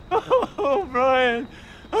Oh, Brian,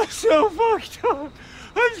 I'm so fucked up.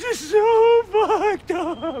 I'm just so fucked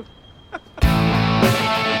up.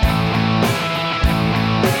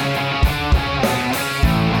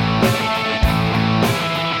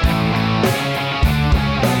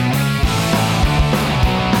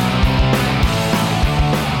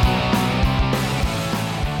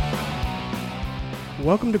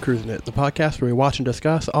 Welcome to Cruising It, the podcast where we watch and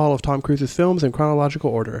discuss all of Tom Cruise's films in chronological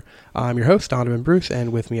order. I'm your host, Donovan Bruce,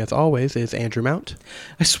 and with me as always is Andrew Mount.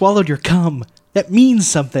 I swallowed your cum. That means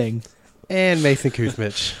something. And Mason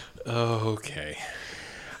Kuzmich. Okay.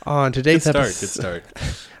 On today's Good start.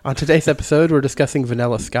 On today's episode, we're discussing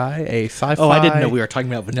Vanilla Sky, a sci-fi... Oh, I didn't know we were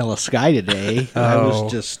talking about Vanilla Sky today. I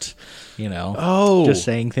was just, just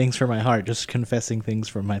saying things from my heart, just confessing things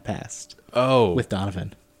from my past. Oh. With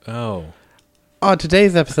Donovan. Oh. On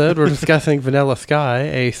today's episode, we're discussing Vanilla Sky,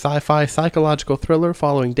 a sci-fi psychological thriller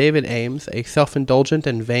following David Ames, a self-indulgent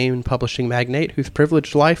and vain publishing magnate whose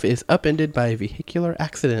privileged life is upended by a vehicular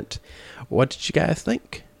accident. What did you guys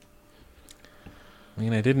think? I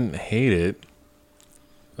mean, I didn't hate it.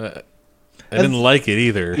 I didn't like it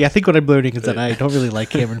either. Yeah, I think what I'm learning is that I don't really like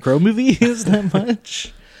Cameron Crowe movies that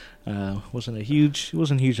much. Wasn't huge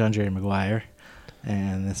on Jerry Maguire,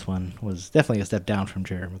 and this one was definitely a step down from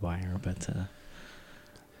Jerry Maguire, but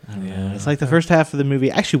I don't know. It's like the first half of the movie.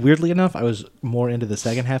 Actually, weirdly enough, I was more into the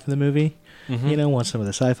second half of the movie. Mm-hmm. Once some of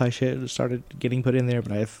the sci-fi shit started getting put in there,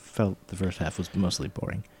 but I felt the first half was mostly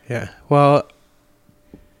boring. Yeah, well,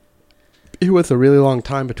 it was a really long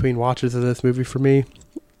time between watches of this movie for me,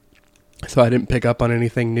 so I didn't pick up on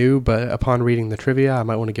anything new, but upon reading the trivia, I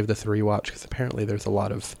might want to give this a rewatch, because apparently there's a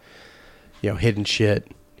lot of, hidden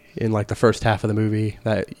shit in, like, the first half of the movie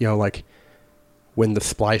that, like, when the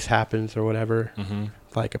splice happens or whatever,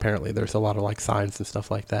 like, apparently there's a lot of, like, signs and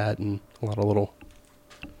stuff like that, and a lot of little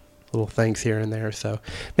things here and there, so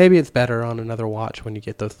maybe it's better on another watch when you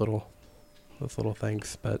get those little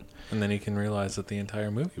things, but... And then you can realize that the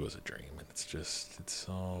entire movie was a dream, and it's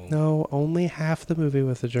all... No, only half the movie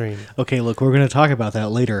was a dream. Okay, look, we're going to talk about that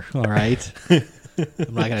later, all right?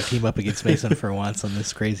 I'm not going to team up against Mason for once on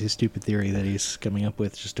this crazy, stupid theory that he's coming up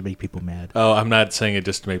with just to make people mad. Oh, I'm not saying it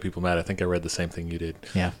just to make people mad. I think I read the same thing you did.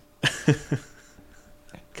 Yeah.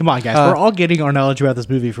 Come on, guys. We're all getting our knowledge about this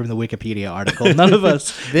movie from the Wikipedia article. None of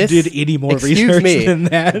us did any more research than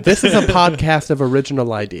that. This is a podcast of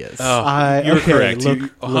original ideas. Oh, you're correct.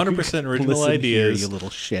 100% original ideas. Here, you little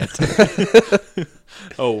shit.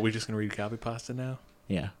 Oh, we're just going to read copy pasta now?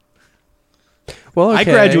 Yeah. Well, okay. I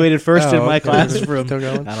graduated first in my class from, Still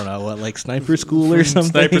going? I don't know, like sniper school or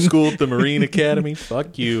something? Sniper school at the Marine Academy?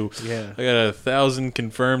 Fuck you. Yeah. I got 1,000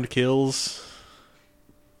 confirmed kills.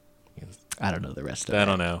 I don't know the rest of it. I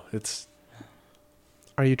don't know.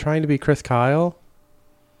 Are you trying to be Chris Kyle?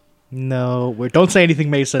 No, don't say anything,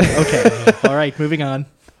 Mason. Okay. All right, moving on.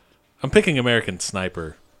 I'm picking American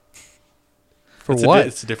Sniper. For what?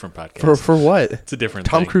 It's a different podcast. For what? It's a different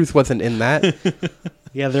Tom thing. Cruise wasn't in that.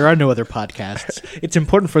 Yeah, there are no other podcasts. It's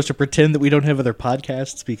important for us to pretend that we don't have other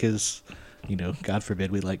podcasts because, God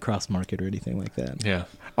forbid we cross-market or anything like that. Yeah.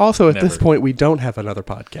 Also, at this point, we don't have another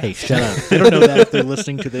podcast. Hey, shut up. They don't know that if they're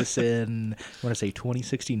listening to this in, I want to say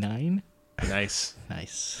 2069? Nice.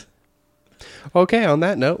 Nice. Okay, on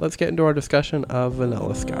that note, let's get into our discussion of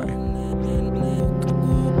Vanilla Sky.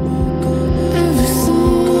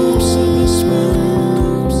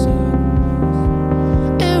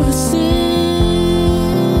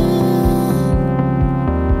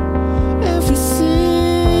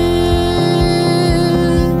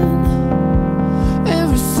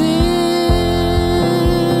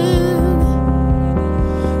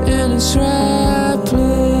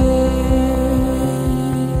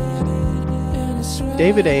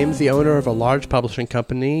 David Ames, the owner of a large publishing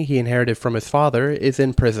company he inherited from his father, is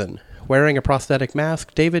in prison. Wearing a prosthetic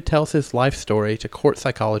mask, David tells his life story to court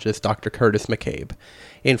psychologist Dr. Curtis McCabe.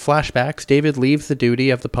 In flashbacks, David leaves the duty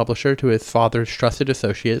of the publisher to his father's trusted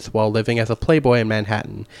associates while living as a playboy in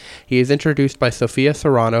Manhattan. He is introduced by Sophia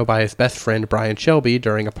Serrano by his best friend Brian Shelby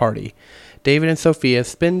during a party. David and Sophia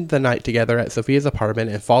spend the night together at Sophia's apartment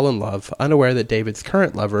and fall in love, unaware that David's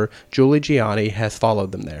current lover, Julie Gianni, has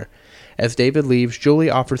followed them there. As David leaves,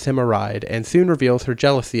 Julie offers him a ride and soon reveals her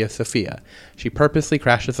jealousy of Sophia. She purposely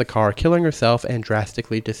crashes the car, killing herself and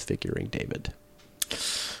drastically disfiguring David.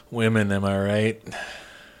 Women, am I right?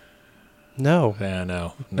 No. Yeah,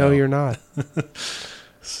 no. No, you're not.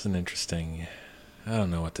 This is an interesting... I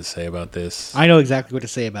don't know what to say about this. I know exactly what to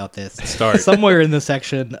say about this. Start. Somewhere in this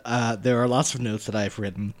section, there are lots of notes that I've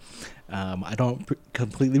written. I don't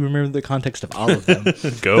completely remember the context of all of them.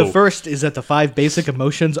 Go. The first is that the 5 basic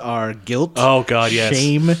emotions are guilt, oh God, yes,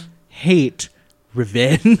 shame, hate,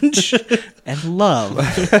 revenge, and love.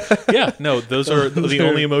 Yeah, no, those are the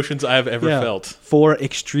only emotions I've ever felt. 4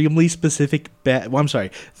 extremely specific bad. Well, I'm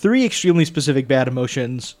sorry, 3 extremely specific bad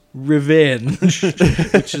emotions. Revenge,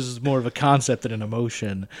 which is more of a concept than an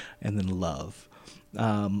emotion, and then love.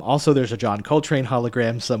 Also, there's a John Coltrane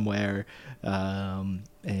hologram somewhere.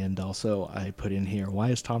 And also, I put in here, why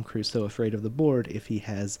is Tom Cruise so afraid of the board if he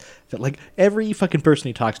has... Like, every fucking person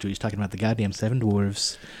he talks to, he's talking about the goddamn 7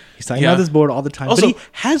 dwarves. He's talking about this board all the time. Also, but he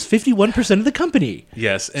has 51% of the company.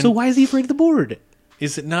 Yes. And so why is he afraid of the board?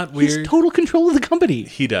 is it not weird? He's total control of the company.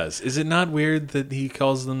 He does. Is it not weird that he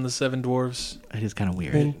calls them the 7 dwarves? It is kind of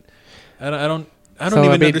weird. I don't So,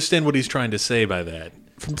 even understand what he's trying to say by that.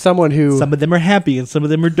 From someone who Some of them are happy, and some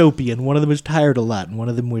of them are dopey, and one of them is tired a lot, and one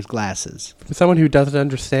of them wears glasses. doesn't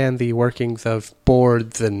understand the workings of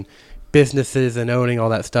boards and businesses and owning all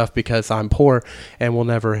that stuff because I'm poor and will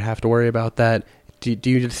never have to worry about that. Do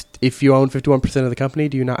you just, if you own 51% of the company,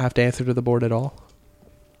 do you not have to answer to the board at all?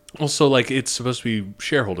 Also, like, it's supposed to be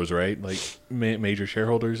shareholders, right? Like, major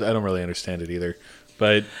shareholders? I don't really understand it either.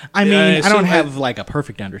 But I mean, I don't assume have like a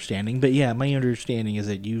perfect understanding, but yeah, my understanding is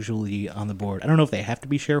that usually on the board, I don't know if they have to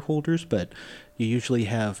be shareholders, but you usually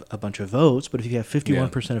have a bunch of votes. But if you have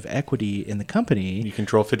 51% of equity in the company, you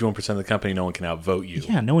control 51% of the company, no one can outvote you.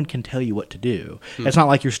 yeah, no one can tell you what to do. It's not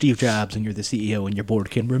like you're Steve Jobs and you're the CEO and your board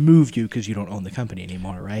can remove you because you don't own the company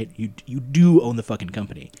anymore, right? You do own the fucking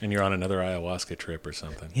company. And you're on another ayahuasca trip or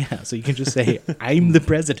something. Yeah, so you can just say, I'm the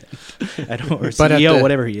president. I don't, or But at CEO, the-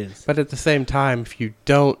 whatever he is. But at the same time, if you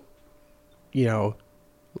don't,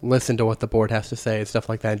 listen to what the board has to say and stuff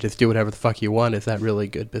like that and just do whatever the fuck you want, is that really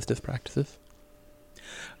good business practices?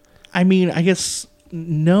 I mean, I guess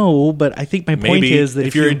no, but I think my point Maybe is that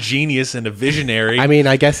if you're a genius and a visionary, I mean,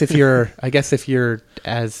 I guess if you're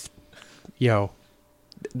as,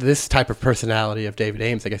 this type of personality of David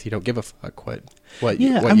Ames, I guess you don't give a fuck what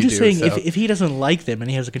yeah, what I'm you just do. saying, So. if he doesn't like them and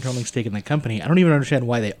he has a controlling stake in the company, I don't even understand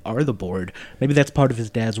why they are the board. Maybe that's part of his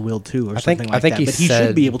dad's will too, or something like think that. he But he said-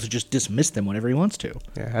 should be able to just dismiss them whenever he wants to.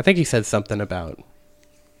 Yeah, I think he said something about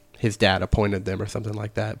his dad appointed them or something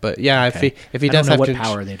like that. But yeah, Okay. if he I does don't know have what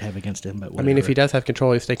power they'd have against him, but I mean, if whatever. he does have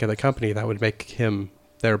control of the stake of the company, that would make him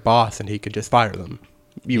their boss, and he could just fire them.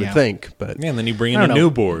 You Yeah. would think, but yeah, and then you bring in I a don't new know.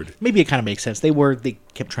 board. Maybe it kind of makes sense. They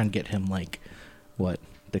kept trying to get him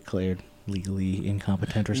declared legally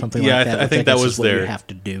incompetent or something Yeah, like that. I which think that guess was is what you their- have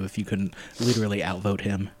to do if you couldn't literally outvote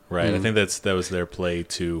him. Right. I think that was their play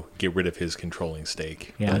to get rid of his controlling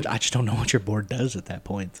stake. Yeah, I just don't know what your board does at that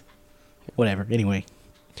point. Whatever. Anyway.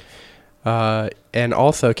 and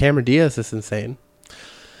also Cameron Diaz is insane.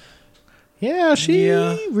 Yeah, she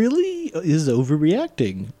Yeah. really is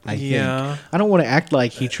overreacting. I Yeah. think. I don't want to act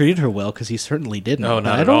like he treated her well because he certainly didn't. No, but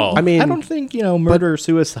not I at don't, all. I mean- I don't think murder or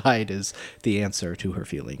suicide is the answer to her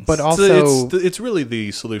feelings. But So also, it's really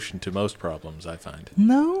the solution to most problems, I find.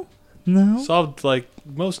 no. Solved like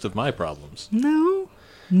most of my problems. No.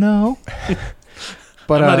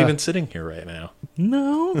 but I'm not even sitting here right now.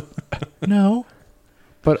 No.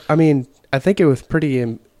 But I mean, I think it was pretty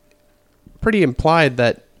implied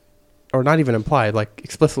that, or not even implied, like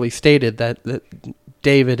explicitly stated that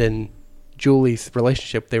David and Julie's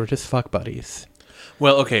relationship, they were just fuck buddies.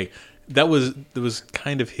 Well, okay, that was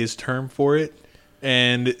kind of his term for it,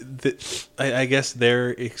 and I guess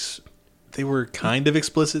they were kind of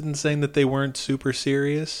explicit in saying that they weren't super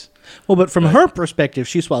serious. Well, but from her perspective,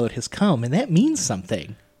 she swallowed his cum, and that means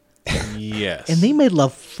something. Yes, And they made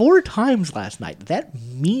love 4 times last night. That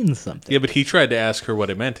means something. yeah, but he tried to ask her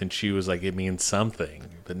what it meant, and she was like, "It means something,"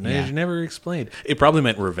 but Yeah. she never explained. It probably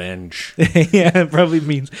meant revenge. Yeah, it probably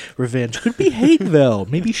means revenge. Could be hate, though.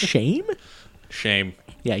 Maybe shame? Shame.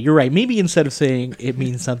 Yeah, you're right. Maybe instead of saying it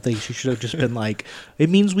means something, she should have just been like,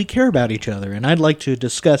 it means we care about each other, and I'd like to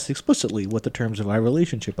discuss explicitly what the terms of our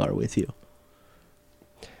relationship are with you.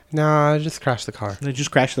 No, I just crashed the car. And they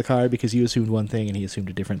just crashed the car because you assumed one thing and he assumed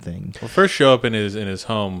a different thing. Well, first show up in his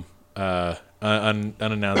home,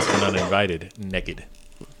 unannounced and uninvited, naked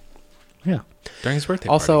Yeah. during his birthday.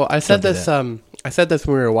 Also, party. I said Don't do this. I said this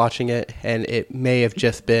when we were watching it, and it may have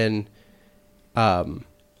just been,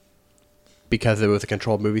 because it was a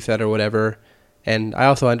controlled movie set or whatever. And I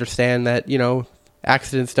also understand that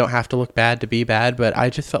accidents don't have to look bad to be bad, but I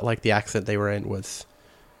just felt like the accident they were in was,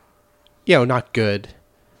 not good.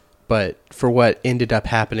 But for what ended up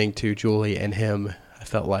happening to Julie and him, I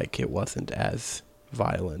felt like it wasn't as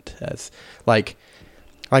violent as like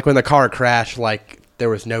when the car crashed, like there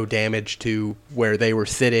was no damage to where they were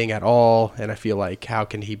sitting at all. And I feel like, how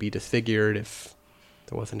can he be disfigured if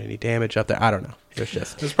there wasn't any damage up there? I don't know. It was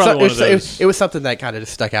just, It's probably one of those- it was something that kind of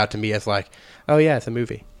just stuck out to me as like, oh yeah, it's a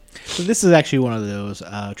movie. So this is actually one of those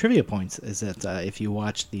trivia points, is that if you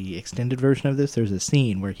watch the extended version of this, there's a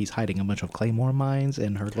scene where he's hiding a bunch of Claymore mines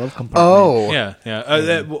in her glove compartment. Oh, Yeah,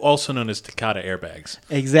 that, also known as Takata airbags.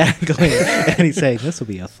 Exactly. And he's saying, this will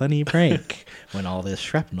be a funny prank when all this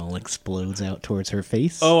shrapnel explodes out towards her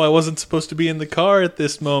face. Oh, I wasn't supposed to be in the car at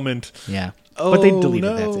this moment. Yeah. But they deleted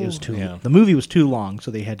no. that. It was too. Yeah. The movie was too long,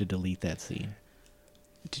 so they had to delete that scene.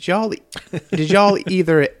 did y'all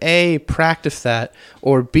either A, practice that,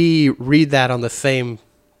 or B, read that on the same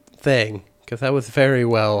thing? Because that was very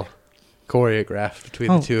well choreographed between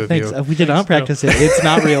the two of thanks. you. We did not practice it. It's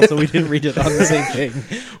not real, so we didn't read it on the same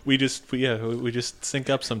thing. We just sync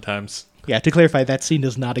up sometimes. Yeah, to clarify, that scene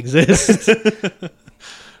does not exist.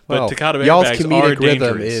 But Takata y'all's airbags comedic are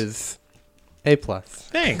rhythm dangerous. is A+.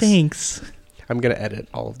 Thanks. Thanks. I'm going to edit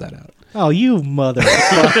all of that out. Oh, you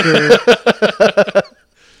motherfucker.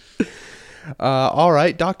 All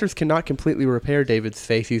right. Doctors cannot completely repair David's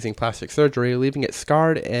face using plastic surgery, leaving it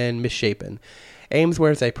scarred and misshapen. Ames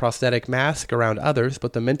wears a prosthetic mask around others,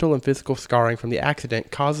 but the mental and physical scarring from the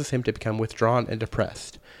accident causes him to become withdrawn and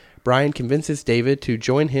depressed. Brian convinces David to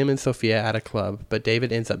join him and Sophia at a club, but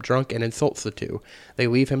David ends up drunk and insults the two. They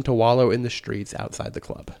leave him to wallow in the streets outside the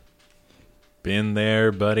club. Been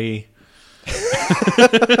there, buddy.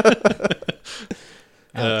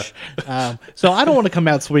 Ouch. So I don't want to come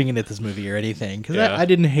out swinging at this movie or anything, because Yeah. I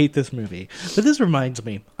didn't hate this movie. But this reminds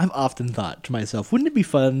me, I've often thought to myself, wouldn't it be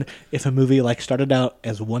fun if a movie like started out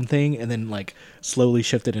as one thing and then like slowly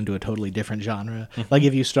shifted into a totally different genre? Like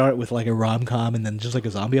if you start with like a rom-com and then just like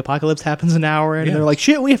a zombie apocalypse happens an hour and Yeah. they're like,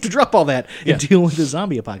 shit, we have to drop all that Yeah. and deal with the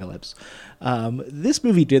zombie apocalypse. This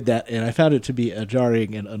movie did that, and I found it to be a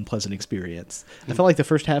jarring and unpleasant experience. I felt like the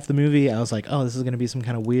first half of the movie, I was like, oh, this is going to be some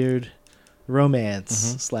kind of weird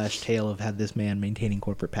romance / tale of had this man maintaining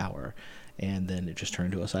corporate power, and then it just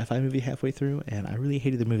turned to a sci-fi movie halfway through, and I really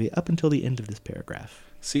hated the movie up until the end of this paragraph.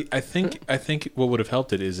 See, I think what would have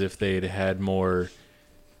helped it is if they'd had more,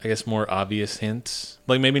 I guess, more obvious hints.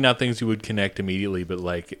 Like maybe not things you would connect immediately, but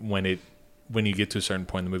like when you get to a certain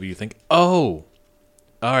point in the movie, you think, oh,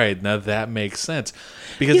 all right, now that makes sense,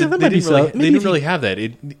 because Yeah, that might be so. they Maybe didn't if really have that.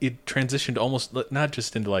 It transitioned almost not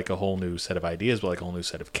just into like a whole new set of ideas, but like a whole new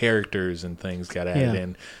set of characters and things got added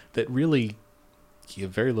in that really you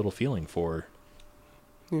have very little feeling for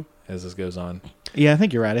as this goes on. Yeah, I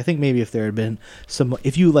think you're right. I think maybe if there had been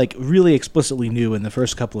if you like really explicitly knew in the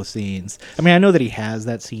first couple of scenes. I mean, I know that he has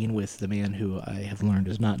that scene with the man who I have learned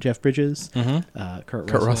is not Jeff Bridges, Kurt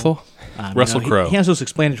Russell? Russell Crowe. He has those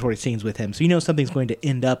explanatory scenes with him, so you know something's going to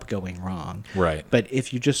end up going wrong. Right. But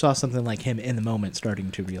if you just saw something like him in the moment,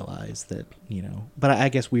 starting to realize that, but I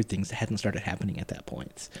guess weird things hadn't started happening at that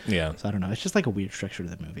point. Yeah. So I don't know. It's just like a weird structure to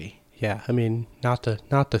the movie. Yeah, I mean, not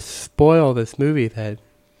to spoil this movie that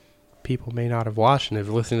people may not have watched and have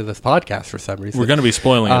listened to this podcast for some reason. We're going to be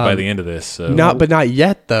spoiling it by the end of this. So not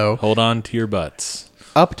yet though. hold on to your butts.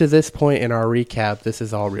 Up to this point in our recap, this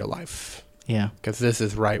is all real life Yeah. because this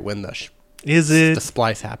is right when the Is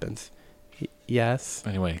splice happens. Yes,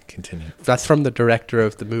 Anyway, continue. that's from the director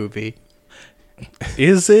of the movie.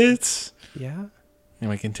 Is it? Yeah.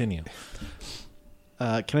 Anyway, continue.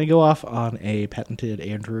 Can I go off on a patented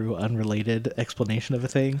Andrew unrelated explanation of a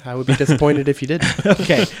thing? I would be disappointed if you didn't.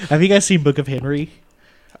 Okay. Have you guys seen Book of Henry?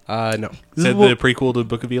 No. Is that the prequel to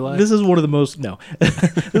Book of Eli? This is one of the most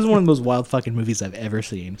this is one of the most wild fucking movies I've ever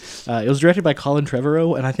seen. It was directed by Colin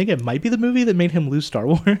Trevorrow, and I think it might be the movie that made him lose Star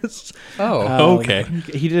Wars. Oh, okay.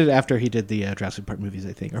 He did it after he did the Jurassic Park movies,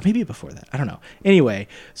 I think, or maybe before that. I don't know. Anyway,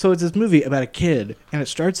 so it's this movie about a kid, and it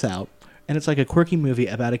starts out, and it's like a quirky movie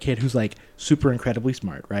about a kid who's like super incredibly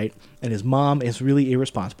smart, right? And his mom is really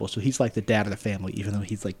irresponsible, so he's like the dad of the family, even though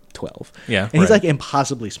he's like 12. Yeah, and he's right. like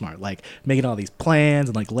impossibly smart, like making all these plans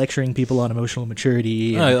and like lecturing people on emotional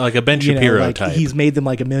maturity, and, like a Ben Shapiro like, type. He's made them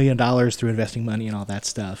like $1 million through investing money and all that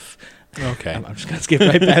stuff. Okay. I'm just gonna skip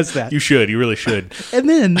right past that. You should. You really should. And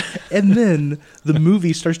then the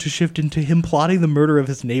movie starts to shift into him plotting the murder of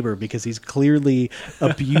his neighbor because he's clearly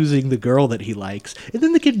abusing the girl that he likes. And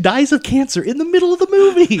then the kid dies of cancer in the middle of the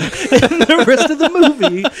movie. And the rest of the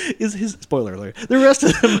movie is his spoiler alert. The rest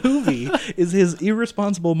of the movie is his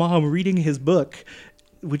irresponsible mom reading his book,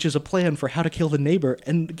 which is a plan for how to kill the neighbor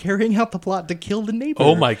and carrying out the plot to kill the neighbor.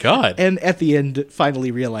 Oh my God. And at the end,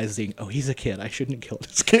 finally realizing, oh, he's a kid. I shouldn't kill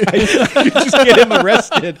this guy. I should just get him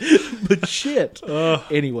arrested. But shit.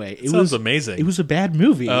 Anyway, it sounds was amazing. It was a bad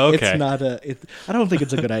movie. Oh, okay. It's not I don't think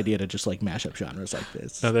it's a good idea to just like mash up genres like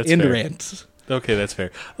this. No, that's End fair. rant. Okay, that's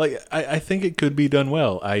fair. Like I think it could be done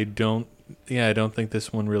well. I don't think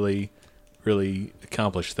this one really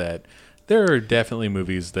accomplished that. There are definitely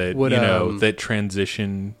movies that Would, that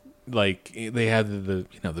transition like they had the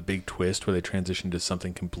the big twist where they transitioned to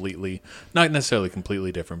something completely, not necessarily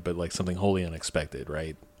completely different, but like something wholly unexpected,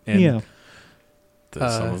 right? And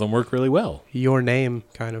some of them work really well. Your Name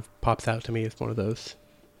kind of pops out to me as one of those.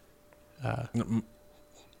 My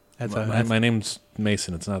name's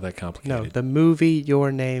Mason. It's not that complicated. No, the movie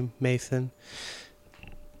Your Name, Mason.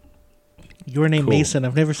 Your Name, Cool. Mason.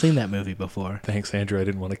 I've never seen that movie before. Thanks, Andrew. I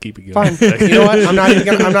didn't want to keep it going. Fine. You know what? I'm not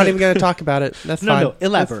even gonna talk about it. That's fine. No,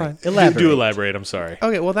 elaborate. That's fine. Elaborate. Do elaborate. I'm sorry.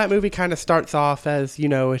 Okay, well, that movie kind of starts off as,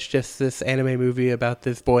 it's just this anime movie about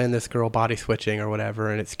this boy and this girl body switching or whatever,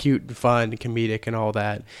 and it's cute and fun and comedic and all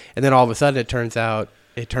that. And then all of a sudden it turns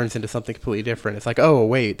into something completely different. It's like, oh,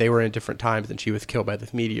 wait, they were in different times and she was killed by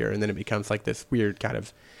this meteor. And then it becomes like this weird kind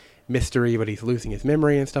of mystery, but he's losing his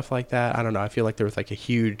memory and stuff like that. I don't know. I feel like there was like a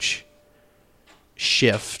huge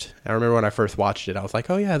shift. I remember when I first watched it, I was like,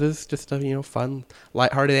 oh yeah, this is just a fun,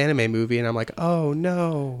 lighthearted anime movie, and I'm like, oh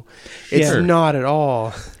no, it's Yeah. not at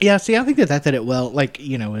all. Yeah, see, I think that did it well. Like,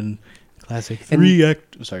 in classic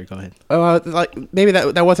 3-act. Sorry, go ahead. Like maybe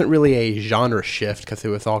that wasn't really a genre shift because it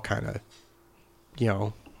was all kind of,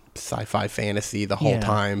 sci-fi fantasy the whole Yeah.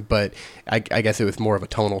 time. But I guess it was more of a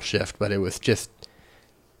tonal shift. But it was just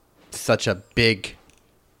such a big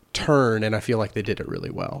turn, and I feel like they did it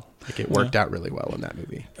really well. Like it worked out really well in that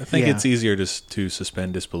movie. I think Yeah. it's easier to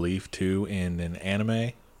suspend disbelief too in an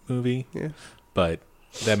anime movie, Yeah. but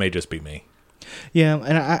that may just be me. Yeah,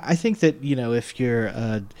 and I think that if you're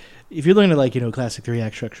looking at like classic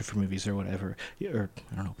 3-act structure for movies or whatever, or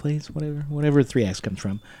I don't know, plays, whatever 3 acts comes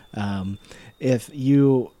from, if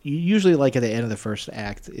you usually like at the end of the first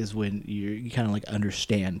act is when you kind of like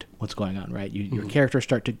understand what's going on, right? Your characters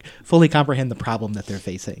start to fully comprehend the problem that they're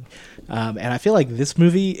facing, and I feel like this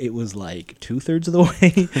movie, it was like 2/3 of the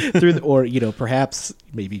way through, or perhaps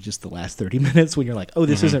maybe just the last 30 minutes when you're like, oh,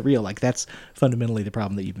 this isn't real. Like that's fundamentally the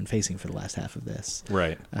problem that you've been facing for the last half of this.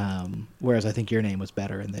 Right. Whereas I think Your Name was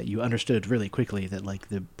better in that you understood really quickly that like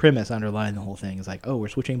the premise underlying the whole thing is like, oh, we're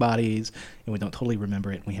switching bodies and we don't totally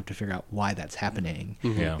remember it and we have to figure out why that's happening.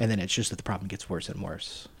 Yeah. And then it's just that the problem gets worse and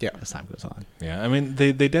worse Yeah. as time goes on. Yeah, I mean,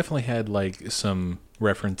 they definitely had like some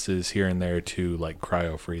references here and there to like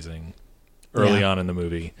cryo freezing early Yeah. on in the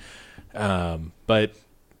movie, but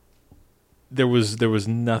there was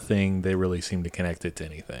nothing they really seemed to connect it to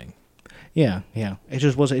anything. Yeah, yeah. It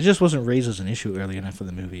just wasn't raised as an issue early enough for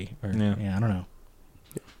the movie. Or, Yeah. I don't know.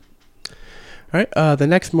 All right. The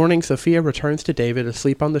next morning, Sophia returns to David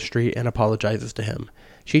asleep on the street and apologizes to him.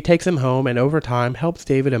 She takes him home and over time helps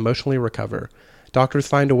David emotionally recover. Doctors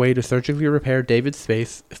find a way to surgically repair David's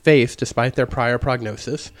face despite their prior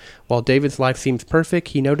prognosis. While David's life seems perfect,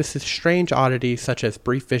 he notices strange oddities such as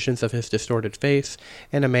brief visions of his distorted face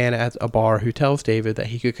and a man at a bar who tells David that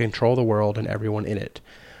he could control the world and everyone in it.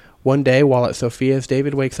 One day, while at Sophia's,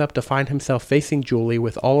 David wakes up to find himself facing Julie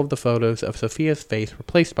with all of the photos of Sophia's face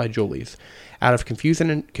replaced by Julie's. Out of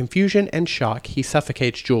confusion and shock, he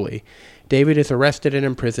suffocates Julie. David is arrested and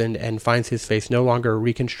imprisoned and finds his face no longer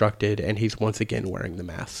reconstructed, and he's once again wearing the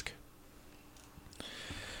mask.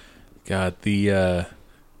 God, the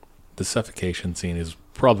suffocation scene is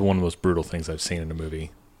probably one of the most brutal things I've seen in a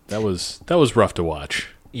movie. That was rough to watch.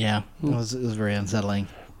 Yeah, it was very unsettling.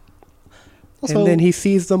 And then he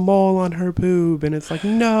sees the mole on her boob, and it's like,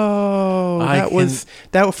 no, that was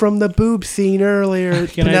from the boob scene earlier.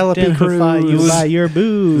 Can Penelope identify you Cruz. by your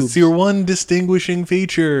boobs. It's your one distinguishing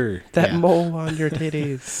feature. That Yeah. mole on your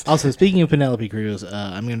titties. Also, speaking of Penelope Cruz,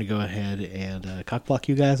 I'm going to go ahead and cockblock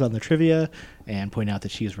you guys on the trivia and point out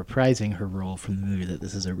that she is reprising her role from the movie that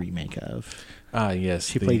this is a remake of. Ah, yes.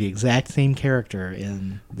 She played the exact same character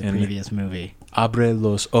in the previous movie. Abre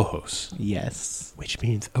los ojos. Yes. Which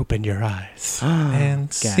means open your eyes. And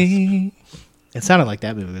Gasp. see. It sounded like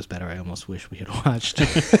that movie was better. I almost wish we had watched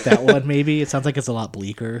that one, maybe. It sounds like it's a lot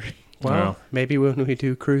bleaker. Well, Wow. maybe when we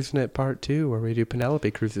do CruiseNet Part 2, where we do Penelope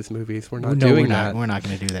Cruz's movies, we're not No, doing we're that. not. We're not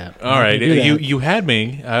going to do that. All right. You had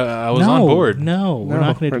me. I was No, on board. No, we're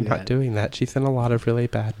not going to do we're not that. doing that. She's in a lot of really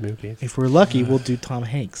bad movies. If we're lucky, we'll do Tom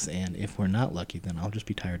Hanks. And if we're not lucky, then I'll just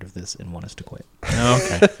be tired of this and want us to quit.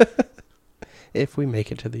 Okay. If we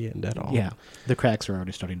make it to the end at all. Yeah. The cracks are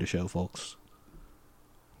already starting to show, folks.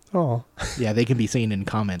 Oh. Yeah, they can be seen in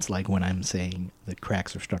comments like when I'm saying the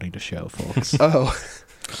cracks are starting to show, folks. Oh.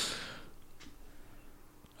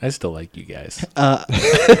 I still like you guys.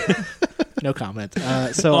 No comment.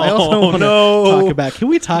 So I also want to talk about, can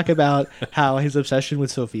we talk about how his obsession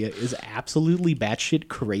with Sophia is absolutely batshit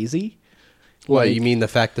crazy? What, Like- you mean the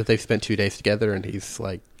fact that they've spent 2 days together and he's,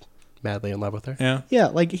 like, madly in love with her? Yeah. Yeah,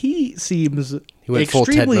 like he seems He went full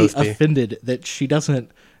Ted extremely Mosby. offended that she doesn't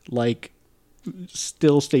like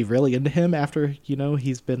still stay really into him after,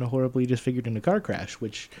 he's been horribly disfigured in a car crash,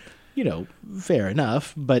 which, fair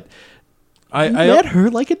enough, but I met her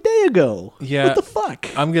like a day ago. Yeah. What the fuck?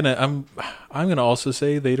 I'm gonna also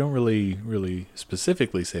say they don't really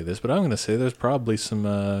specifically say this, but I'm gonna say there's probably some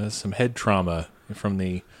head trauma from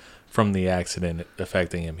the accident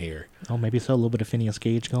affecting him here. Oh, maybe so. A little bit of Phineas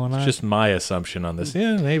Gage going on. It's just my assumption on this.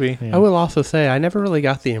 Yeah, maybe. Yeah. I will also say I never really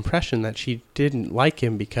got the impression that she didn't like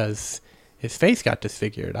him because his face got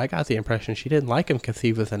disfigured. I got the impression she didn't like him because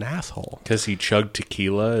he was an asshole. Because he chugged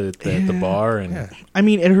tequila at the bar, and Yeah. I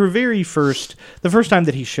mean, at her the first time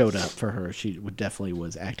that he showed up for her, she definitely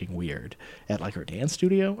was acting weird at like her dance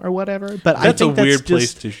studio or whatever. But I That's think a weird that's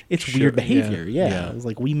place just, to it's show- weird behavior. yeah, Yeah. yeah. It was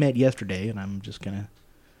like, we met yesterday, and I'm just gonna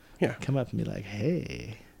Yeah. come up and be like,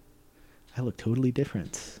 hey, I look totally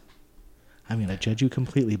different. I'm gonna judge you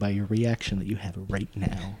completely by your reaction that you have right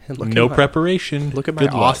now. And look no at my, preparation. Look at my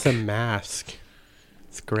Good luck. awesome mask.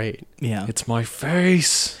 It's great. Yeah. It's my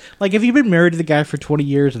face. Like, if you've been married to the guy for 20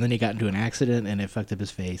 years and then he got into an accident and it fucked up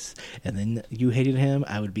his face and then you hated him,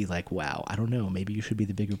 I would be like, wow, I don't know. Maybe you should be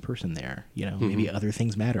the bigger person there. Maybe other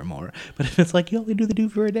things matter more. But if it's like, you only do the do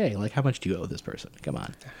for a day, like, how much do you owe this person? Come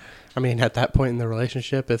on. I mean, at that point in the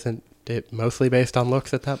relationship, isn't it mostly based on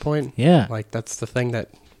looks at that point? Yeah. Like, that's the thing that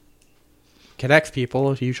connects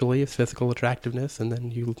people, usually, is physical attractiveness, and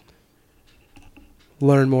then you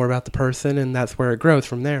learn more about the person, and that's where it grows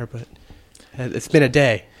from there. But it's been a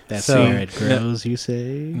day. That's so, where it grows, you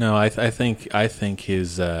say? No, I think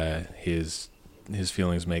his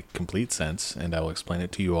feelings make complete sense, and I will explain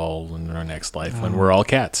it to you all in our next life when we're all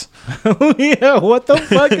cats. Oh, yeah. What the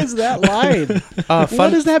fuck is that line? What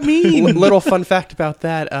does that mean? Little fun fact about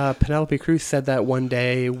that, Penelope Cruz said that one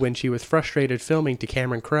day when she was frustrated filming to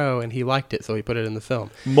Cameron Crowe, and he liked it, so he put it in the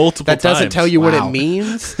film. Multiple That doesn't times. tell you what Wow. it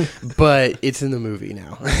means, but it's in the movie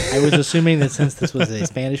now. I was assuming that since this was a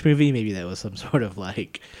Spanish movie, maybe that was some sort of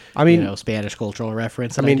like, I mean, Spanish cultural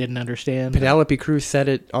reference that I mean, I didn't understand. Penelope Cruz said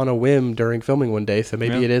it on a whim during filming one day, so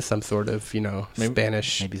maybe Yeah. it is some sort of, Maybe-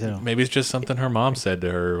 Spanish. Maybe so. Maybe it's just something her mom said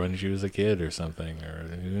to her when she was a kid or something, or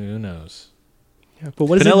who knows. But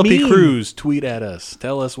what does Penelope it mean? Cruz, tweet at us.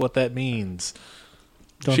 Tell us what that means.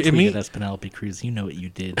 Don't It tweet mean- at us, Penelope Cruz. You know what you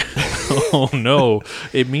did. Oh no!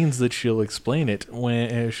 It means that she'll explain it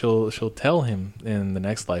when she'll tell him in the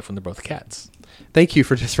next life when they're both cats. Thank you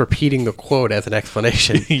for just repeating the quote as an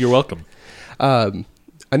explanation. You're welcome.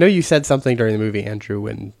 I know you said something during the movie, Andrew,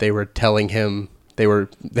 when they were telling him they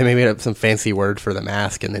made up some fancy word for the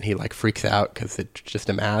mask, and then he like freaks out because it's just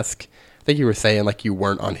a mask. I think you were saying like you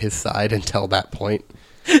weren't on his side until that point.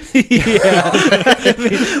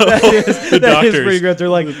 That is pretty great. They're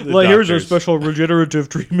like, The well, here's our doctors. special regenerative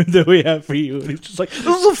treatment that we have for you. And he's just like, this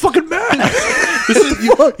is a fucking mask.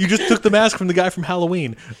 You just took the mask from the guy from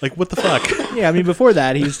Halloween. Like, what the fuck? Yeah, I mean, before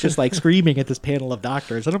that, he's just like screaming at this panel of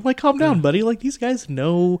doctors. And I'm like, calm down, buddy. Like, these guys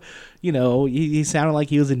know, he sounded like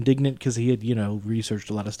he was indignant because he had, researched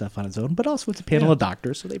a lot of stuff on his own. But also, it's a panel of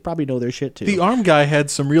doctors, so they probably know their shit too. The arm guy had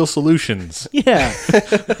some real solutions. Yeah,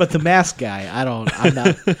 but the mask guy,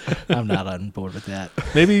 I'm not on board with that.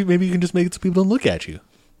 Maybe you can just make it so people don't look at you.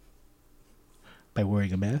 By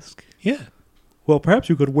wearing a mask? Yeah. Well, perhaps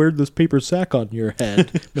you could wear this paper sack on your head,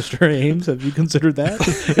 Mr. Ames. Have you considered that?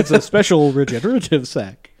 It's a special regenerative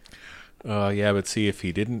sack. Yeah, but see, if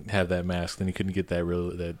he didn't have that mask, then he couldn't get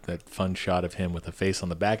that fun shot of him with a face on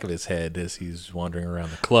the back of his head as he's wandering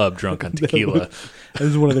around the club drunk on tequila. That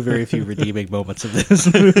was one of the very few redeeming moments of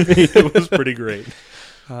this movie. It was pretty great.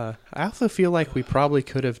 I also feel like we probably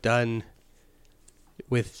could have done,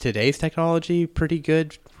 with today's technology, pretty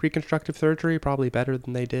good reconstructive surgery, probably better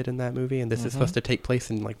than they did in that movie. And this is supposed to take place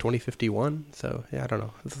in like 2051. So yeah, I don't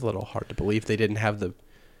know. It's a little hard to believe they didn't have the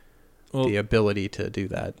ability to do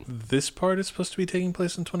that. This part is supposed to be taking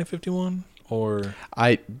place in 2051, or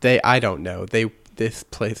I don't know. This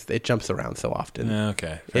place, it jumps around so often.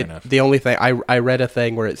 okay, fair enough. The only thing I read a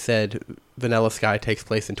thing where it said Vanilla Sky takes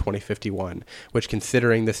place in 2051, which,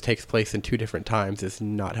 considering this takes place in two different times, is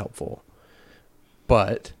not helpful.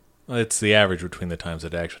 But It's the average between the times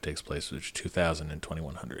that it actually takes place, which is 2000 and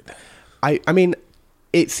 2100. I mean,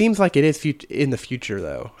 it seems like it is in the future,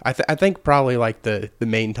 though. I think probably like the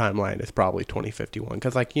main timeline is probably 2051,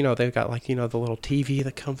 because they've got the little TV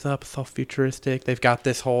that comes up. It's all futuristic. They've got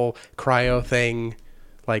this whole cryo thing,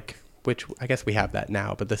 which I guess we have that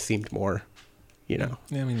now, but this seemed more, I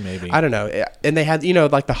mean, maybe. I don't know. And they had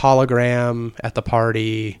like the hologram at the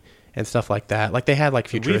party and stuff like that. Like they had like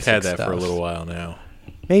futuristic We've had that stuff. for a little while now.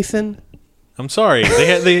 Mason. I'm sorry.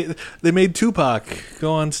 They made Tupac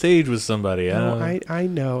go on stage with somebody. I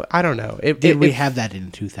know. I don't know. Did we have that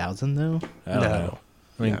in 2000, though? I don't know.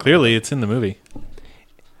 I mean, No. clearly it's in the movie.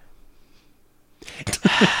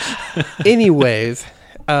 Anyways,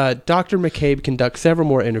 Dr. McCabe conducts several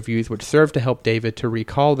more interviews which serve to help David to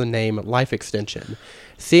recall the name Life Extension.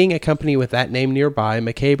 Seeing a company with that name nearby,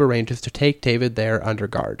 McCabe arranges to take David there under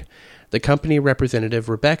guard. The company representative,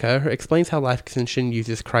 Rebecca, explains how Life Extension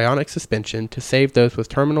uses cryonic suspension to save those with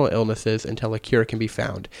terminal illnesses until a cure can be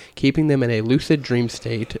found, keeping them in a lucid dream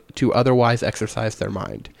state to otherwise exercise their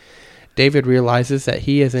mind. David realizes that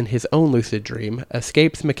he is in his own lucid dream,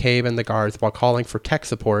 escapes McCabe and the guards while calling for tech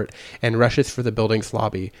support, and rushes for the building's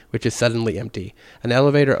lobby, which is suddenly empty. An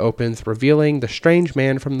elevator opens, revealing the strange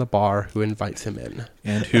man from the bar who invites him in.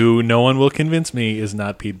 And who no one will convince me is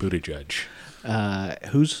not Pete Buttigieg.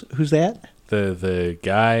 Who's that? The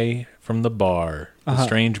guy from the bar. The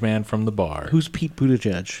strange man from the bar. Who's Pete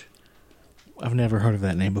Buttigieg? I've never heard of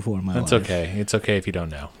that name before in my life. That's okay. It's okay if you don't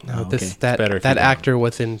know. No, Oh, okay. that better if you don't. actor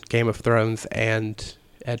was in Game of Thrones and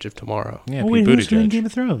Edge of Tomorrow. Yeah, Oh, Pete wait, who's doing Buttigieg. Game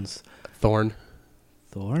of Thrones? Thorne,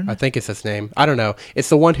 Thorne? I think it's his name. I don't know. It's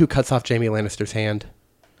the one who cuts off Jaime Lannister's hand.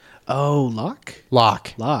 Oh, Locke?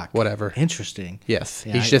 Locke. Locke. Whatever. Interesting. Yes,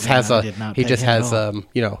 Yeah, he just has I did not he peg just him at has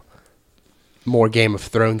all. more Game of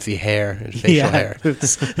Thronesy hair and facial hair.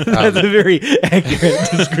 That's a very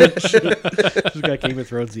accurate description. He's got Game of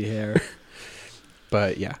Thronesy hair.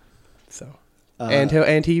 But yeah, so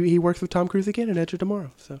and he works with Tom Cruise again in Edge of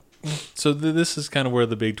Tomorrow. So This is kind of where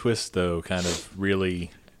the big twist, though, kind of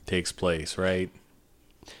really takes place, right?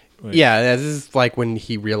 yeah, this is like when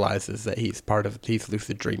he realizes that he's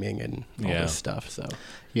lucid dreaming and all Yeah. this stuff. So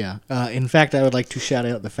Yeah. In fact, I would like to shout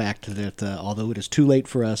out the fact that although it is too late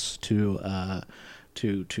for us to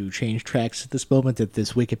change tracks at this moment, that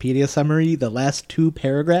this Wikipedia summary, the last 2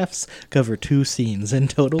 paragraphs cover 2 scenes in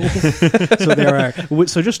total.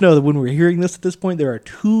 So just know that when we're hearing this at this point, there are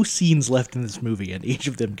 2 scenes left in this movie, and each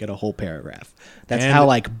of them get a whole paragraph. That's And- how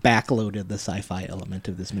backloaded the sci-fi element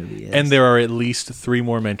of this movie is. And there are at least 3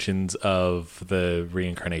 more mentions of the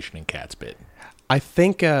reincarnation in Cats bit. I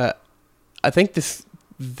think this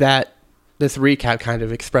recap kind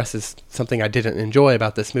of expresses something I didn't enjoy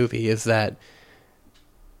about this movie is that.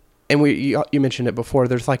 And you mentioned it before.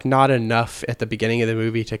 There's not enough at the beginning of the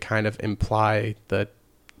movie to kind of imply the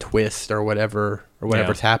twist or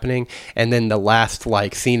whatever's happening, and then the last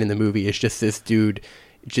scene in the movie is just this dude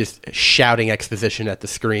just shouting exposition at the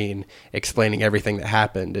screen, explaining everything that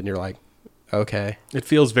happened, and you're like, okay, It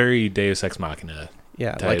feels very Deus Ex Machina.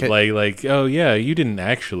 yeah, Type. Like, oh yeah, you didn't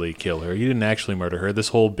actually kill her. You didn't actually murder her. This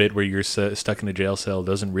whole bit where you're stuck in a jail cell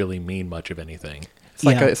doesn't really mean much of anything.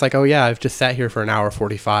 it's like, oh yeah, I've just sat here for an hour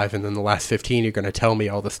 45, and then the last 15 you're going to tell me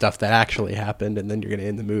all the stuff that actually happened, and then you're going to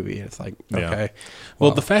end the movie, and it's like, Yeah. okay. Well,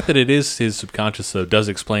 the fact that it is his subconscious, though, does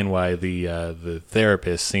explain why the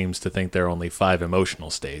therapist seems to think there are only 5 emotional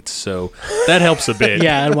states. So that helps a bit.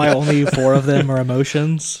 yeah, and why only 4 of them are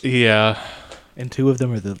emotions, Yeah. and 2 of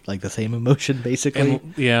them are the same emotion, basically.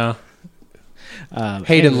 And, yeah.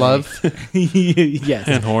 Hate and love. Yes.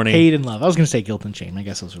 And horny. Hate and love. I was going to say guilt and shame. I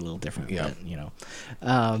guess those are a little different. Yeah.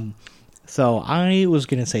 But, so I was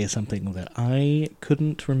going to say something that I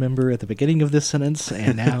couldn't remember at the beginning of this sentence,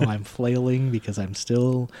 and now I'm flailing because I'm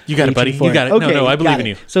still. You got it, buddy. reaching for You got it. No, I believe got in it.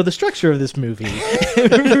 you. So the structure of this movie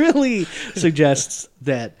really suggests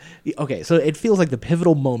that. Okay, so it feels like the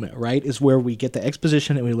pivotal moment, right, is where we get the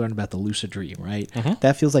exposition and we learn about the lucid dream, right? Mm-hmm.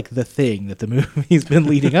 That feels like the thing that the movie's been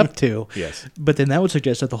leading up to. Yes. But then that would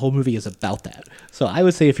suggest that the whole movie is about that. So I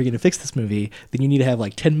would say if you're going to fix this movie, then you need to have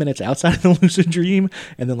 10 minutes outside of the lucid dream,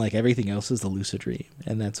 and then everything else is the lucid dream,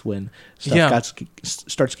 and that's when stuff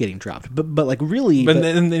starts getting dropped. But really, But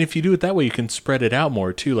then if you do it that way, you can spread it out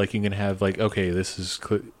more, too. Like, you can have, okay, this is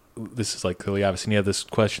clearly obvious. And you have this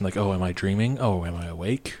question, oh, am I dreaming? Oh, am I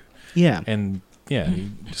awake? yeah, And, yeah,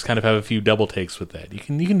 you just kind of have a few double takes with that. You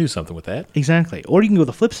can do something with that. exactly. Or you can go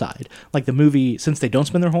the flip side, like the movie. Since they don't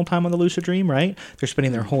spend their whole time on the lucid dream, right? They're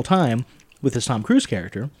spending their whole time with this Tom Cruise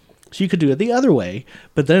character. So you could do it the other way,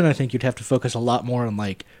 but then I think you'd have to focus a lot more on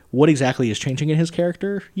what exactly is changing in his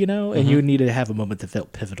character, and you would need to have a moment that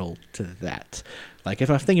felt pivotal to that. If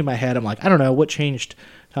I'm thinking in my head, I'm I don't know what changed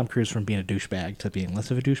Tom Cruise from being a douchebag to being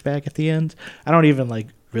less of a douchebag at the end. I don't even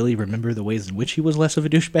really remember the ways in which he was less of a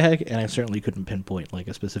douchebag, and I certainly couldn't pinpoint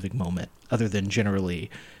a specific moment other than generally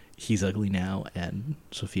he's ugly now, and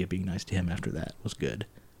Sophia being nice to him after that was good.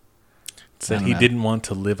 Said I don't he know. didn't want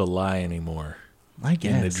to live a lie anymore I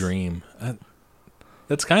guess in the dream.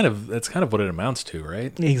 That's kind of what it amounts to,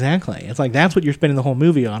 right? Exactly. It's that's what you're spending the whole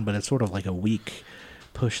movie on, but it's sort of a weak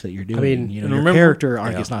push that you're doing. mean, your remember- character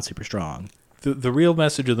arc yeah. is not super strong. The real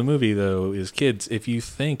message of the movie, though, is kids, if you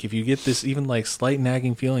get this even like slight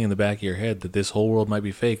nagging feeling in the back of your head that this whole world might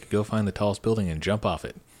be fake, go find the tallest building and jump off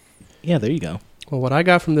it. Yeah, there you go. Well, what I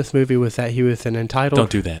got from this movie was that he was an entitled...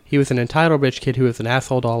 Don't do that. He was an entitled rich kid who was an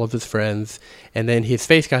asshole to all of his friends, and then his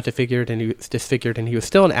face got disfigured, and he was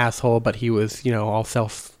still an asshole, but he was, all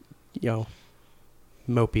self,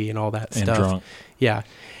 mopey and all that And stuff. drunk. Yeah.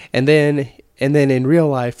 And then in real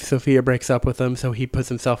life, Sophia breaks up with him, so he puts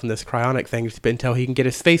himself in this cryonic thing until he can get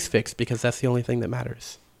his face fixed, because that's the only thing that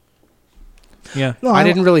matters. Yeah. No, I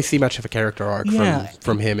didn't really see much of a character arc Yeah.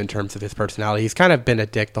 from him in terms of his personality. He's kind of been a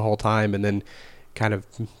dick the whole time, and then kind of,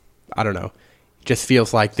 I don't know, just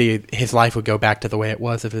feels like his life would go back to the way it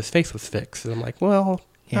was if his face was fixed. And I'm like, well,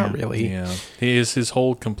 not really. Yeah. His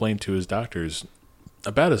whole complaint to his doctors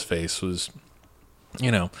about his face was,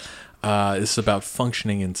 this is about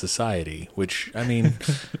functioning in society, which, I mean,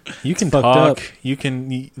 you can fucked talk. up.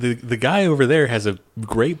 The guy over there has a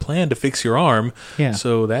great plan to fix your arm. Yeah.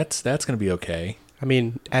 So that's going to be okay. I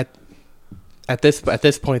mean, at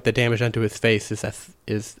this point, the damage onto his face is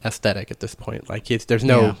aesthetic. At this point, like there's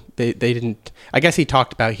no Yeah. they didn't. I guess he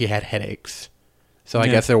talked about he had headaches, so I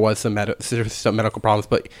Yeah. guess there was some medical problems.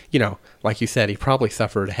 But like you said, he probably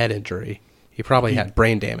suffered a head injury. He probably had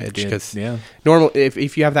brain damage because Yeah. normal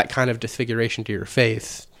if you have that kind of disfiguration to your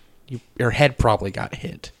face, your head probably got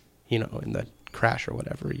hit, in the crash or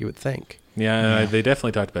whatever. You would think. Yeah, they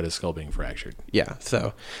definitely talked about his skull being fractured. Yeah.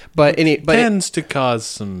 So, but Tends to cause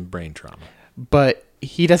some brain trauma. But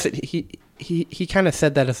he doesn't. He kind of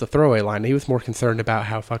said that as a throwaway line. He was more concerned about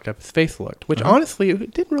how fucked up his face looked, which honestly,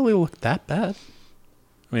 it didn't really look that bad.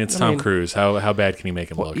 I mean, it's Tom Cruise. How bad can you make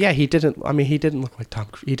him Well, look? yeah, he didn't. I mean, he didn't look like Tom.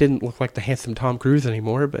 He didn't look like the handsome Tom Cruise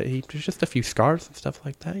anymore. But there's just a few scars and stuff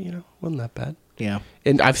like that. Wasn't that bad. Yeah.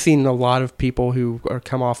 And I've seen a lot of people who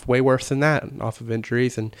come off way worse than that, off of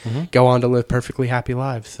injuries, and go on to live perfectly happy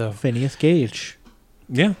lives. So Phineas Gage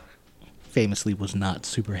Yeah. famously was not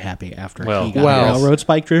super happy after Well- he got Well- a railroad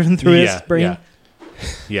spike driven through his brain.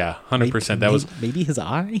 Yeah, 100%. That was maybe his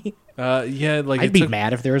eye. like I'd be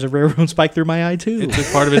mad if there was a railroad spike through my eye too. It took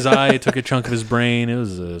part of his eye. It took a chunk of his brain. It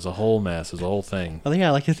was a whole mess. It was a whole thing. Oh yeah,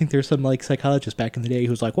 I like to think there's some psychologist back in the day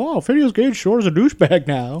who's like, "Wow, Phineas Gage sure is a douchebag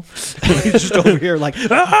now." He's just over here like, it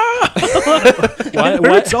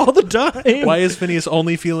hurts all the time. Why is Phineas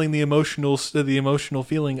only feeling the emotional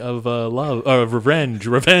feeling of love, revenge?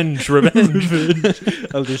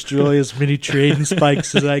 I'll destroy as many train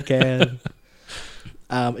spikes as I can.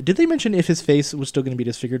 Did they mention if his face was still going to be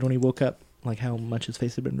disfigured when he woke up? Like how much his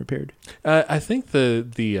face had been repaired? I think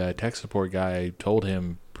the tech support guy told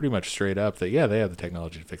him pretty much straight up that they have the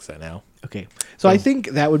technology to fix that now. Okay, so I think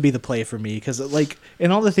that would be the play for me because,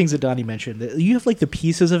 in all the things that Donnie mentioned, you have the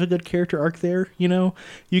pieces of a good character arc there. You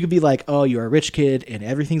could be like, oh, you're a rich kid and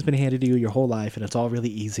everything's been handed to you your whole life and it's all really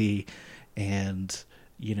easy, and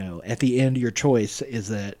at the end, your choice is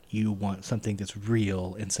that you want something that's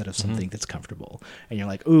real instead of something that's comfortable. And you're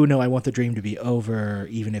like, oh, no, I want the dream to be over,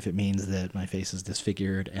 even if it means that my face is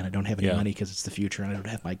disfigured and I don't have any money because it's the future and I don't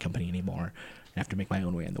have my company anymore. I have to make my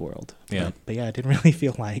own way in the world. Yeah. But I didn't really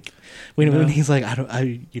feel like when he's like, I'd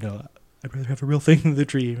rather have a real thing than the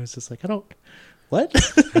dream. It's just like, I don't, what?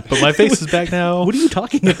 But my face is back now. What are you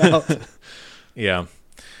talking about? Yeah.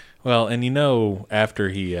 Well, and after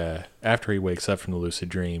he wakes up from the lucid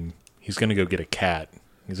dream, he's going to go get a cat.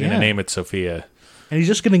 He's going to name it Sophia. And he's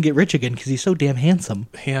just going to get rich again because he's so damn handsome.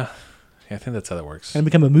 Yeah, I think that's how that works. And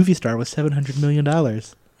become a movie star with $700 million.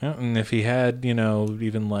 Yeah, and if he had,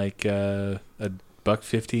 even like a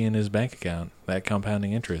 $1.50 in his bank account, that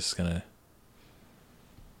compounding interest is gonna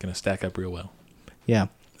stack up real well. Yeah.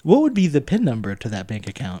 What would be the PIN number to that bank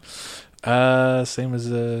account? Same as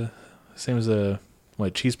a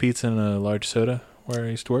cheese pizza and a large soda where I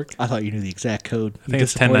used to work. I thought you knew the exact code. I think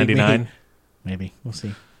it's 1099. Maybe. We'll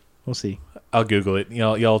see. I'll Google it.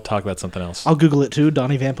 Y'all talk about something else. I'll Google it too.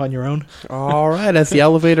 Donnie Vamp on your own. All right. As the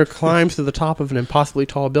elevator climbs to the top of an impossibly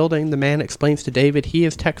tall building, the man explains to David he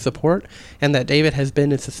is tech support and that David has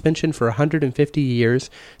been in suspension for 150 years,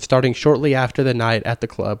 starting shortly after the night at the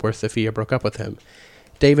club where Sophia broke up with him.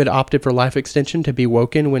 David opted for life extension to be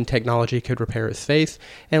woken when technology could repair his face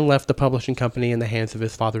and left the publishing company in the hands of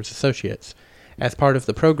his father's associates. As part of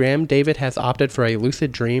the program, David has opted for a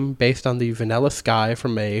lucid dream based on the vanilla sky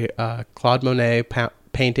from a Claude Monet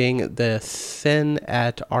painting, The Sin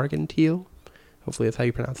at Argenteuil. Hopefully that's how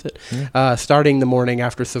you pronounce it. Yeah. Starting the morning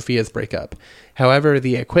after Sophia's breakup. However,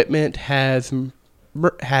 the equipment has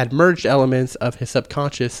had merged elements of his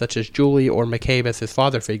subconscious, such as Julie or McCabe as his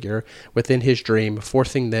father figure, within his dream,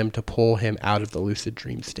 forcing them to pull him out of the lucid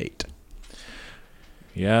dream state.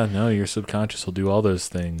 Yeah, no, your subconscious will do all those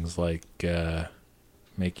things, like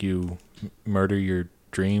make you murder your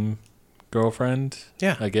dream girlfriend.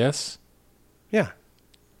 Yeah. I guess. Yeah.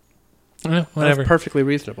 Whatever. That's perfectly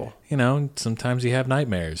reasonable. You know, sometimes you have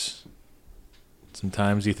nightmares.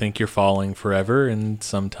 Sometimes you think you're falling forever, and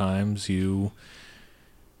sometimes you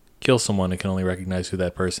kill someone and can only recognize who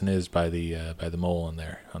that person is by the mole on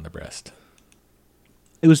their breast.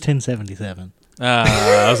 It was 1077.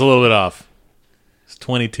 I was a little bit off. It's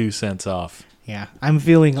 22 cents off. Yeah, I'm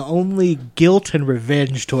feeling only guilt and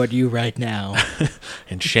revenge toward you right now.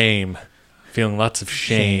 And shame. Feeling lots of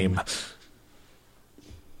shame.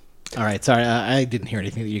 All right, sorry, I didn't hear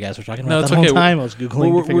anything that you guys were talking No, about it's the whole okay. time. I was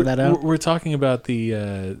Googling to figure that out. We're talking about the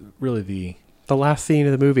The last scene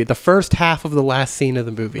of the movie. The first half of the last scene of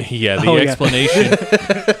the movie. yeah, the Oh, yeah. explanation.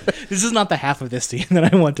 This is not the half of this scene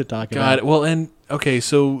that I want to talk God, about. well, and okay,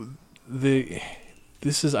 so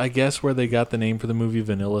this is, I guess, where they got the name for the movie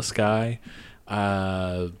Vanilla Sky.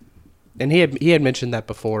 And he had mentioned that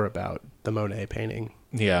before about the Monet painting.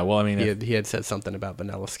 Yeah, well, I mean, He had said something about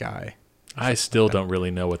Vanilla Sky. I still don't really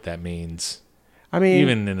know what that means, I mean,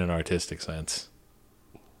 even in an artistic sense.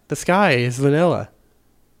 the sky is vanilla.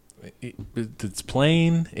 It's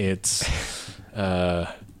plain. It's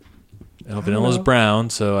vanilla's brown,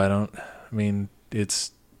 so I don't. I mean,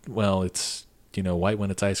 it's white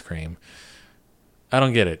when it's ice cream. I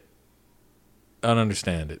don't get it. I don't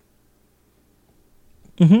understand it.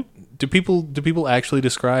 Mm-hmm. Do people actually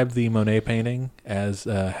describe the Monet painting as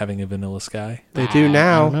having a vanilla sky? They do I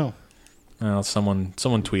now. don't know. Well, someone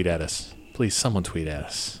tweet at us, please. Someone tweet at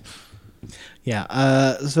us.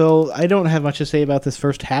 Yeah, so I don't have much to say about this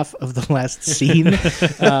first half of the last scene,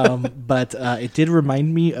 but it did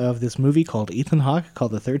remind me of this movie called Ethan Hawke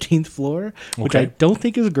called The 13th Floor, which I Okay. don't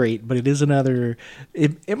think is great, but it is another...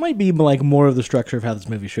 It might be like more of the structure of how this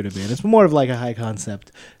movie should have been. It's more of like a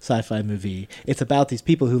high-concept sci-fi movie. It's about these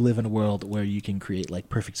people who live in a world where you can create like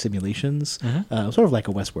perfect simulations, sort of like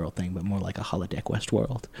a Westworld thing, but more like a holodeck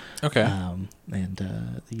Westworld. Okay.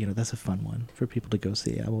 That's a fun one for people to go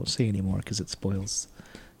see. I won't say anymore because it spoils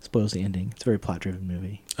the ending. It's a very plot-driven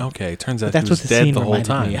movie. Okay. Turns But out that's he what was the dead scene the whole reminded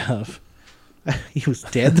time. me of. He was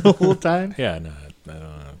dead the whole time? Yeah. No, I don't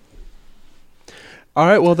know. All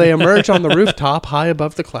right, well, they emerge on the rooftop high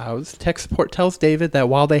above the clouds. Tech support tells David that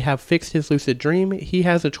while they have fixed his lucid dream, he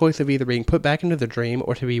has a choice of either being put back into the dream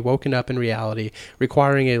or to be woken up in reality,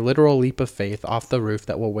 requiring a literal leap of faith off the roof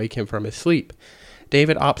that will wake him from his sleep.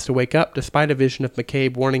 David opts to wake up despite a vision of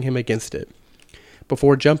McCabe warning him against it.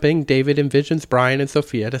 Before jumping, David envisions Brian and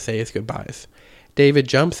Sophia to say his goodbyes. David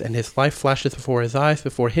jumps and his life flashes before his eyes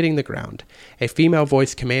before hitting the ground. A female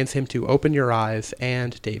voice commands him to open your eyes,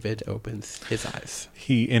 and David opens his eyes.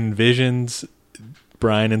 He envisions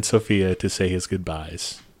Brian and Sophia to say his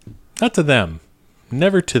goodbyes. Not to them.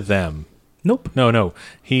 Never to them. Nope. No.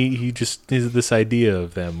 He just is this idea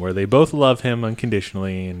of them where they both love him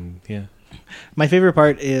unconditionally, and yeah. My favorite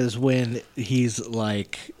part is when he's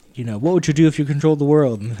like, what would you do if you controlled the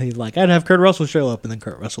world? And he's like, I'd have Kurt Russell show up, and then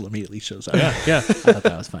Kurt Russell immediately shows up. Yeah. I thought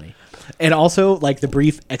that was funny. And also, like, the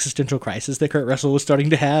brief existential crisis that Kurt Russell was starting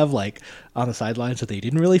to have, like, on the sidelines that they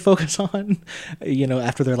didn't really focus on.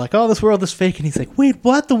 After they're like, oh, this world is fake. And he's like, wait,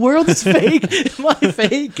 what? The world is fake? Am I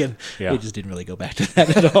fake? And Yeah. they just didn't really go back to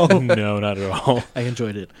that at all. No, not at all. I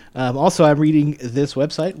enjoyed it. Also, I'm reading this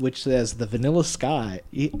website, which says the Vanilla Sky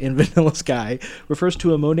in Vanilla Sky refers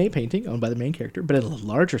to a Monet painting owned by the main character, but in a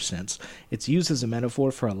larger sense, it's used as a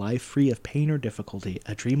metaphor for a life free of pain or difficulty,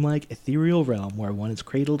 a dreamlike, ethereal realm where one is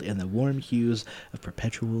cradled in the warm hues of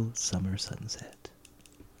perpetual summer sunset.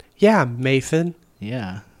 Yeah, Mason.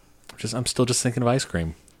 Yeah. I'm still just thinking of ice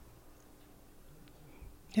cream.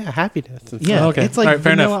 Yeah, happiness. and Yeah, stuff. okay. it's like All right,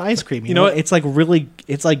 fair vanilla enough. ice cream. You know what? It's like really,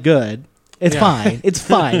 it's like good. It's fine. It's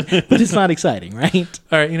fine, but it's not exciting, right?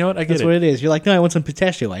 All right, you know what? I get That's it. what it is. You're like, no, I want some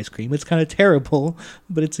pistachio ice cream. It's kind of terrible,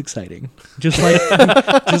 but it's exciting. Just like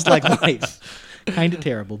just like life. Kind of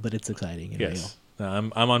terrible, but it's exciting. Yes. No,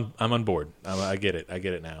 I'm on board. I get it. I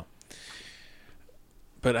get it now.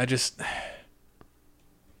 But I just,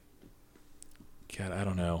 God, I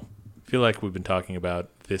don't know. I feel like we've been talking about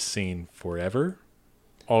this scene forever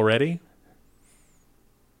already.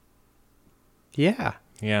 Yeah.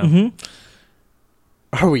 Yeah. Mm-hmm.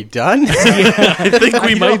 Are we done? I think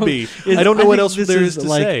we might be. I don't know what else there is to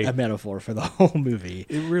like say. a metaphor for the whole movie.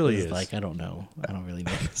 It really It's is. like, I don't know. I don't really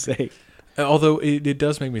know what to say. Although it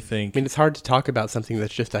does make me think. I mean, it's hard to talk about something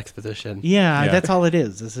that's just exposition. Yeah, Yeah. that's all it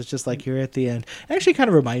is. This is just like here at the end. It actually kind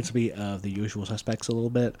of reminds me of The Usual Suspects a little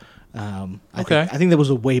bit. I think that was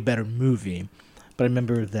a way better movie. But I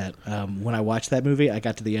remember that when I watched that movie, I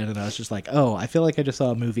got to the end and I was just like, oh, I feel like I just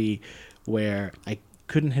saw a movie where I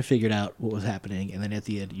couldn't have figured out what was happening, and then at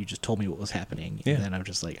the end you just told me what was happening, Yeah. and then I'm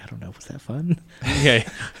just like, I don't know, was that fun? Yeah,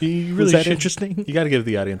 you Was really that should. interesting? You got to give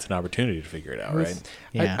the audience an opportunity to figure it out, right?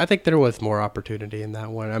 Yeah. I think there was more opportunity in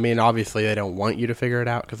that one. I mean, obviously they don't want you to figure it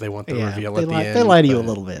out because they want the reveal they at the lie, end. They lie to you a but-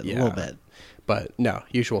 little bit, yeah. But no,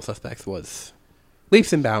 Usual Suspects was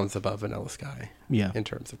leaps and bounds above Vanilla Sky Yeah. in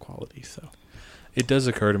terms of quality. So It does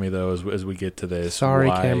occur to me though, as we get to this. sorry,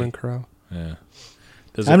 why- Cameron Crowe. Yeah.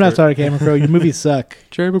 Does I'm not occur- sorry, Cameron Crowe. Your movies suck.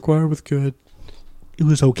 Jerry Maguire was good. It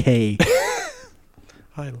was okay.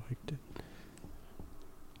 I liked it.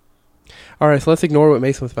 All right, so let's ignore what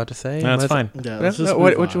Mason was about to say. No, and it's let's- fine. Yeah, No, let's just no,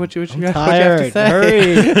 what move you on. what you I'm have tired.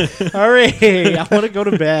 to say? Hurry! I want to go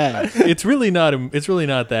to bed. It's really not. It's really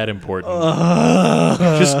not that important.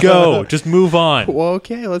 Just go. Just move on. Well,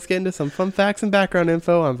 okay, let's get into some fun facts and background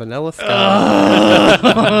info on Vanilla Sky.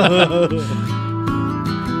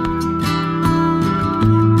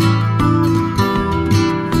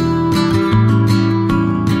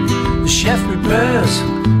 The chef prepares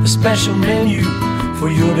a special menu for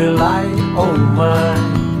your delight, oh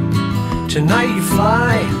my. Tonight you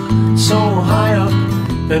fly so high up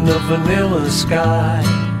in the vanilla sky.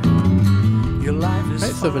 Your life is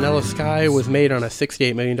Right, so fine. Vanilla Sky was made on a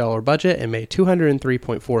 $68 million budget and made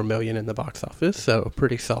 $203.4 million in the box office. So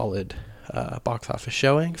pretty solid box office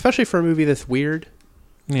showing, especially for a movie that's weird.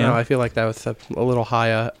 Yeah. I feel like that was a little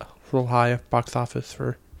high box office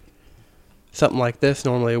for something like this.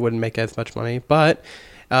 Normally, it wouldn't make as much money, but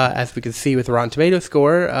as we can see with the Rotten Tomatoes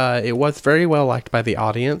score, it was very well liked by the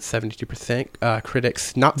audience. 72%,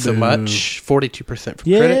 critics not so Boo. much. 42% from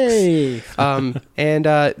critics.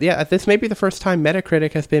 Yay! Yeah, this may be the first time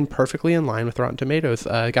Metacritic has been perfectly in line with Rotten Tomatoes.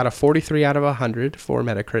 It got a 43 out of 100 for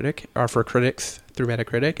Metacritic, or for critics through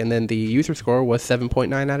Metacritic, and then the user score was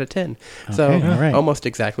 7.9 out of 10. So Okay, all right. almost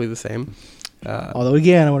exactly the same. Although,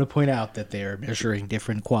 again, I want to point out that they're measuring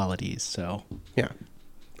different qualities, so Yeah.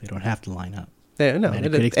 they don't have to line up. and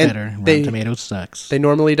Metacritic's better. Rotten They, Tomatoes sucks. they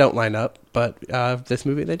normally don't line up, but this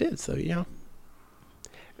movie they did. So,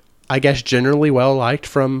 I guess generally well liked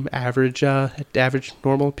from average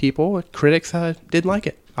normal people. Critics did like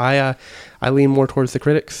it. I lean more towards the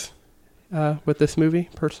critics with this movie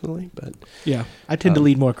personally, but Yeah, I tend to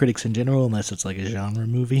lead more critics in general, unless it's like a genre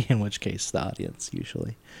movie, in which case the audience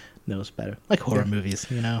usually knows better. Like horror movies,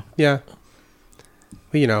 yeah.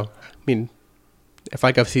 Well, I mean, if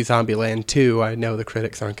I go see Zombieland 2, I know the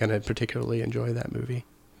critics aren't going to particularly enjoy that movie,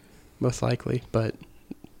 most likely. But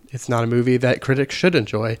it's not a movie that critics should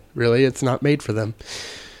enjoy. Really, it's not made for them.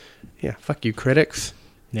 Yeah, fuck you, critics.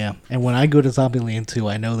 Yeah, and when I go to Zombieland 2,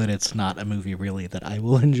 I know that it's not a movie really that I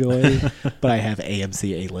will enjoy, but I have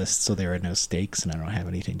AMC A-list, so there are no stakes, and I don't have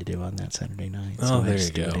anything to do on that Saturday night. So Oh, I there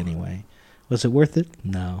just you do it go. anyway. Was it worth it?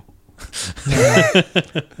 No. No,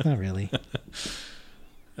 not really.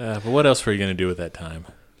 But what else were you going to do with that time?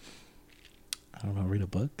 I don't know, read a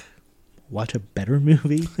book? Watch a better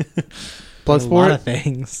movie? A lot Bloodsport. of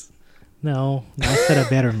things. No, I said a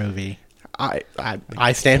better movie.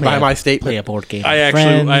 I stand by my Play statement. a board game. I with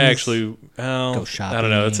actually, friends, well, Go I don't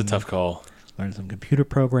know. It's a shopping. tough call. learn some computer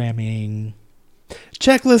programming.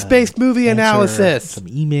 Checklist-based movie answer analysis. Some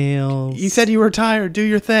emails. You said you were tired. Do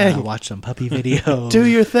your thing. watch some puppy videos. Do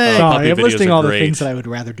your thing. Puppy Sorry, I'm videos listing are all the great. things that I would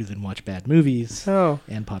rather do than watch bad movies Oh.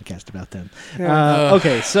 and podcast about them. Yeah.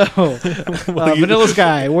 Okay, so Vanilla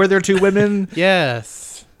Sky. Were there two women?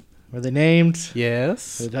 Yes. Were they named?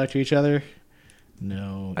 Yes. Did they talk to each other?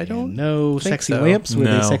 No. I don't No think sexy so. lamps. Were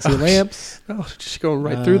they No. sexy lamps? Oh, just going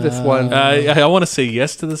right through this one. I want to say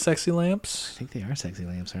yes to the sexy I lamps. think they are sexy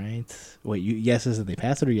lamps, right? Wait, yes is that they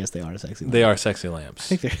pass it, or yes they are sexy lamps? They are sexy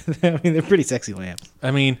lamps. I think they're. I mean, they're pretty sexy lamps.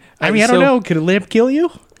 I mean, I don't know. Could a lamp kill you?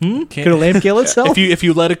 Can't- Could a lamp kill itself? If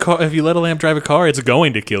you let a lamp drive a car, it's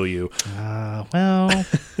going to kill you. Well,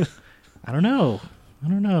 I don't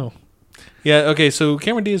know. Yeah. Okay. So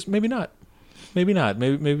Cameron Diaz, maybe not.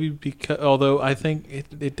 Maybe because although I think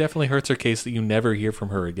it definitely hurts her case that you never hear from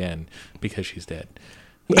her again because she's dead.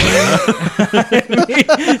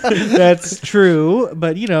 That's true,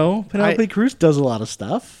 but Penelope Cruz does a lot of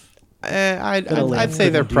stuff. I'd that a lamp say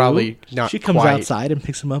they're couldn't do. probably not She comes quite. outside and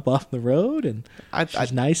picks him up off the road, and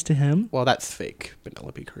she's nice to him. Well, that's fake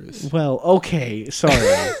Penelope Cruz. Well, okay, sorry.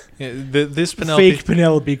 Yeah, this Penelope. Fake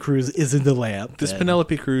Penelope Cruz isn't the lamp. This then.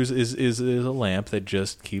 Penelope Cruz is a lamp that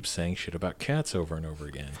just keeps saying shit about cats over and over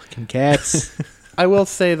again. Fucking cats. I will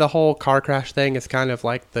say the whole car crash thing is kind of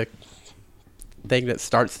like the thing that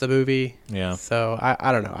starts the movie. Yeah. So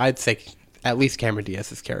I don't know. I'd say at least Cameron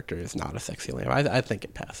Diaz's character is not a sexy lamp. I think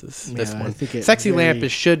it passes this Yeah, I one. think it Sexy lamp very-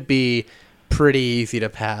 should be pretty easy to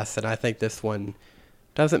pass, and I think this one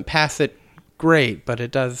doesn't pass it great, but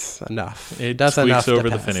it does enough. It does squeaks enough to over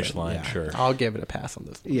the pass finish it. line, Yeah. sure. I'll give it a pass on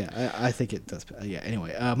this. Yeah, I think it does. Yeah.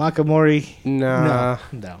 Anyway, Makamori. Nah.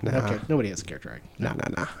 No. Nah. Okay. Nobody has a character arc. No.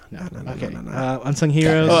 Okay. Unsung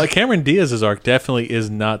heroes. Well, Cameron Diaz's arc definitely is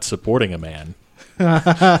not supporting a man.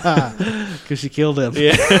 Because she killed him.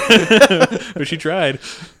 Yeah, but she tried.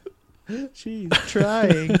 She's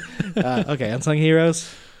trying. Okay, unsung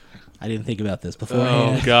heroes. I didn't think about this before.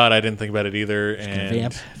 Oh God, I didn't think about it either. And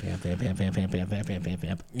Vamp.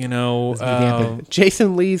 you know,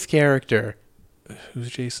 Jason Lee's character, who's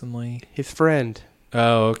Jason Lee? his friend.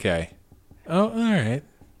 Oh, okay. Oh, all right.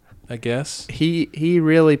 I guess. He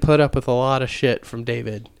really put up with a lot of shit from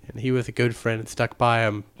David, and he was a good friend and stuck by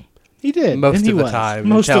him. He did Most and he of the was. time,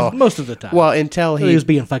 Most until- of the time. Well, until he was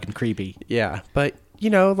being fucking creepy. yeah, but you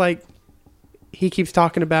know, like he keeps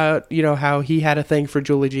talking about, you know, how he had a thing for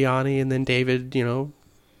Julie Gianni, and then David, you know,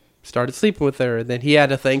 started sleeping with her, and then he had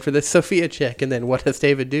a thing for this Sophia chick, and then what does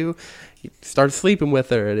David do? He started sleeping with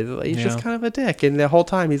her, and he's just kind of a dick. And the whole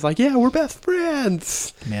time he's like, "Yeah, we're best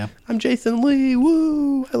friends. Yeah. I'm Jason Lee.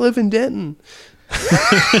 Woo! I live in Denton."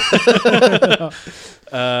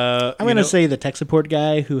 I'm going to say the tech support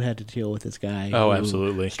guy who had to deal with this guy. Oh, who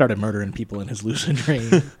absolutely. Started murdering people in his lucid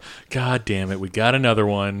dream. God damn it, we got another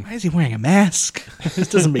one. Why is he wearing a mask? This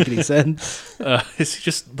doesn't make any sense. Is he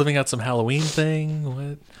just living out some Halloween thing?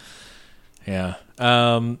 What? Yeah.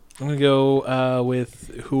 I'm gonna go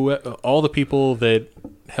with all the people that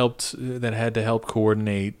had to help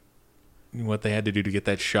coordinate what they had to do to get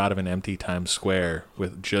that shot of an empty Times Square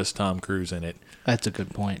with just Tom Cruise in it. That's a good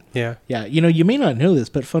point. Yeah. Yeah, you know, you may not know this,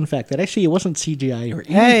 but fun fact that actually it wasn't CGI or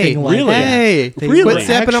anything Hey, like really? that. Hey, They quit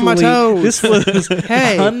stepping on my actually- toes. This was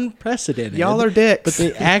Hey. unprecedented. Y'all are dicks. But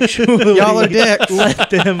they actually Y'all are dicks. let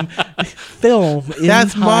them film in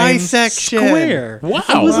That's my Times section. Square. Wow.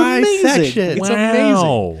 It was My amazing. section. It's amazing.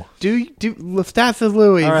 Wow. do stats as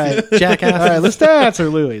Louis. All right. Jackass. All right, let's dance or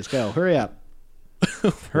Louis. Go. Hurry up.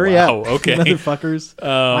 Hurry Wow, up. okay. Motherfuckers.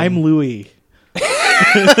 I'm Louis.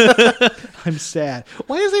 I'm sad.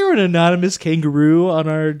 Why is there an anonymous kangaroo on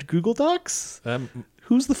our Google Docs?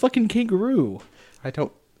 Who's the fucking kangaroo? I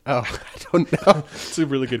don't know. It's a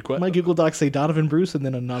really good question. My Google Docs say Donovan Bruce and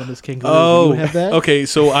then anonymous kangaroo. Oh, Do you have that? okay.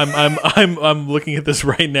 So I'm looking at this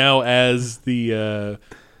right now as the.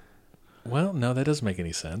 Well, no, that doesn't make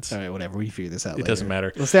any sense. All right, whatever. We figure this out. It doesn't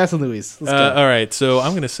matter. Lestat and Louis. Let's go. All right, so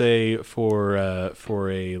I'm gonna say for a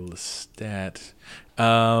Lestat,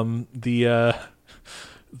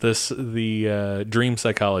 the dream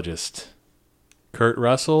psychologist, Kurt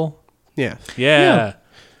Russell. Yeah. Yeah.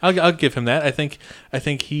 I'll give him that. I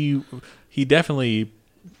think he definitely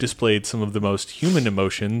displayed some of the most human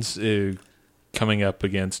emotions coming up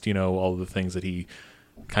against, you know, all of the things that he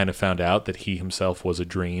kind of found out that he himself was a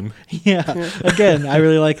dream. Yeah. Again, I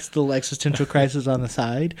really like the existential crisis on the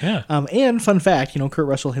side. Yeah. And fun fact, you know, Kurt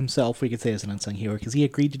Russell himself, we could say is an unsung hero because he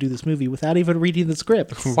agreed to do this movie without even reading the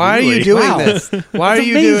script. Why are you Really? doing Wow. this? Why are It's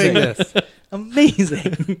you amazing. doing this?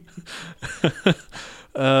 Amazing.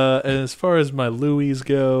 As far as my Louis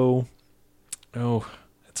go,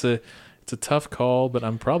 it's a tough call, but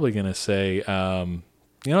I'm probably gonna say, you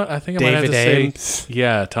know what? I think I might have to David say, Ames.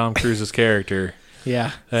 yeah, Tom Cruise's character.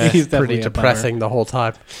 Yeah. He's definitely pretty a depressing the whole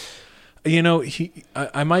time. You know,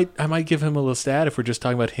 I might give him a little stat if we're just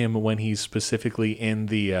talking about him when he's specifically in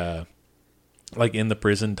the in the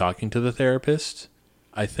prison talking to the therapist.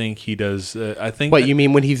 I think he does. I think. What, you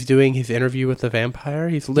mean when he's doing his interview with the vampire?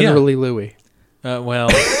 He's literally Louis. Well,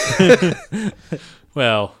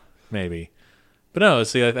 well, maybe, but no.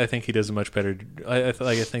 See, I think he does a much better. I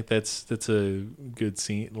think that's a good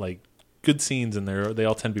scene. Like good scenes in there. They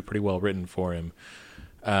all tend to be pretty well written for him,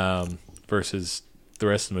 versus the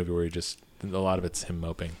rest of the movie where a lot of it's him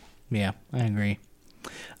moping. Yeah, I agree.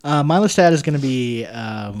 My Lestat is going to be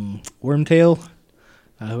Wormtail,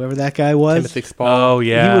 whoever that guy was. Timothy Spall. Oh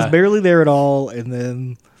yeah, He was barely there at all, and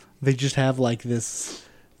then they just have like this,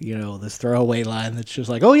 you know, this throwaway line that's just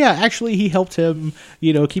like, oh yeah, actually he helped him,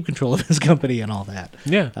 you know, keep control of his company and all that.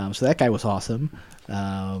 Yeah. So that guy was awesome.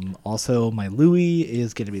 Also, my Louis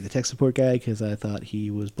is going to be the tech support guy because I thought he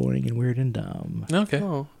was boring and weird and dumb. Okay.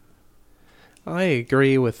 Oh. I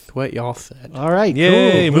agree with what y'all said. All right,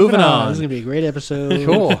 Yay, cool. moving on. This is going to be a great episode.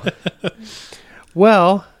 Cool.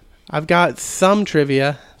 Well, I've got some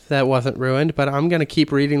trivia that wasn't ruined, but I'm going to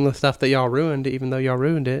keep reading the stuff that y'all ruined, even though y'all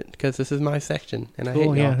ruined it, because this is my section, and I hate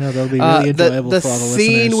Cool, y'all. yeah, no, that'll be really enjoyable the for all the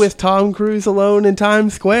scene listeners. with Tom Cruise alone in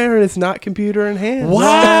Times Square is not computer enhanced.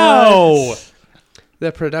 Wow.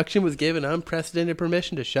 The production was given unprecedented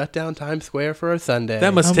permission to shut down Times Square for a Sunday.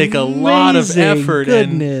 That must take a lot of Amazing effort.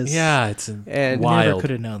 goodness. And yeah, it's And Never wild. could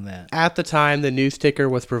have known that. At the time, the news ticker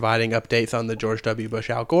was providing updates on the George W. Bush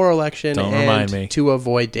Al Gore election. Don't and remind me. to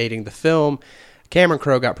avoid dating the film, Cameron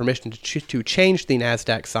Crowe got permission to change the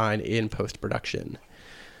NASDAQ sign in post-production.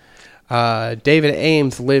 David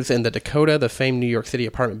Ames lives in the Dakota, the famed New York City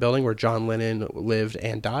apartment building where John Lennon lived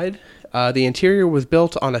and died. The interior was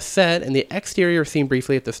built on a set, and the exterior, seen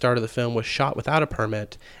briefly at the start of the film, was shot without a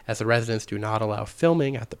permit, as the residents do not allow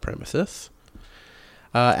filming at the premises.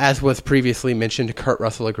 As was previously mentioned, Kurt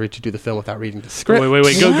Russell agreed to do the film without reading the script.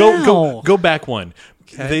 Wait. Wow. Go back one.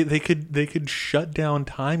 Okay. They could shut down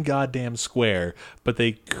Time Goddamn Square, but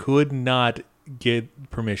they could not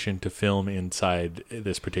get permission to film inside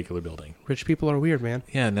this particular building. Rich people are weird, man.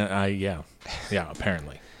 Yeah,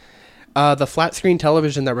 apparently. The flat screen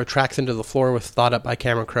television that retracts into the floor was thought up by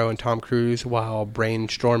Cameron Crowe and Tom Cruise while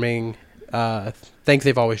brainstorming things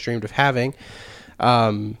they've always dreamed of having.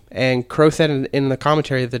 And Crowe said in the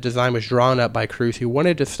commentary that the design was drawn up by Cruise, who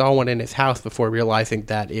wanted to install one in his house before realizing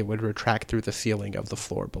that it would retract through the ceiling of the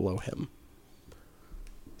floor below him.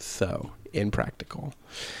 So, impractical.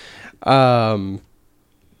 Tom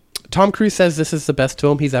Cruise says this is the best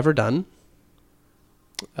film he's ever done.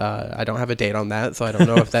 I don't have a date on that, so I don't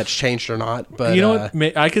know if that's changed or not. But you know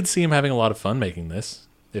what? I could see him having a lot of fun making this,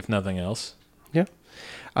 if nothing else. Yeah.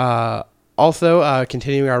 Also,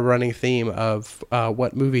 continuing our running theme of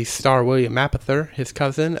what movies star William Mapother, his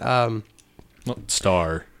cousin.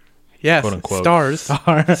 Star. Yes, Quote, unquote. stars.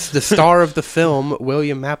 The star of the film,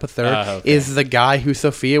 William Mapother, Okay. is the guy who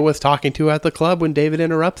Sophia was talking to at the club when David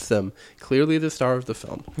interrupts them. Clearly the star of the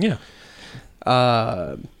film. Yeah.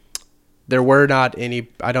 There were not any.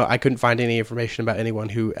 I couldn't find any information about anyone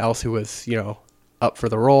who was up for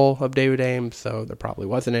the role of David Ames. So there probably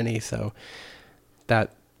wasn't any. So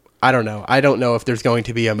that I don't know. I don't know if there's going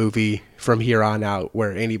to be a movie from here on out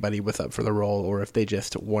where anybody was up for the role, or if they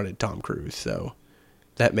just wanted Tom Cruise. So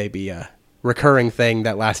that may be a recurring thing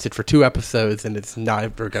that lasted for 2 episodes, and it's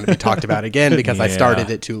never going to be talked about again because I Yeah. started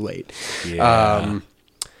it too late. Yeah.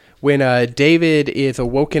 When David is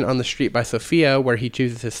awoken on the street by Sophia, where he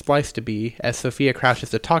chooses his splice to be, as Sophia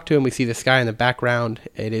crouches to talk to him, we see the sky in the background.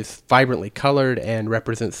 It is vibrantly colored and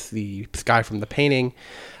represents the sky from the painting.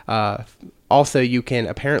 Also, you can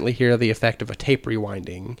apparently hear the effect of a tape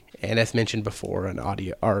rewinding, and as mentioned before, an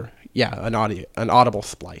audible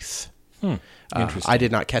splice. Interesting. I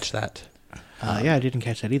did not catch that. Yeah, I didn't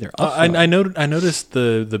catch that either. I noticed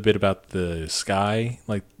the bit about the sky,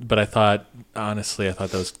 but I thought that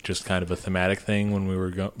was just kind of a thematic thing when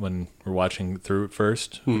we're watching through it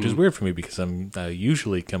first, which is weird for me because I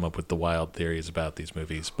usually come up with the wild theories about these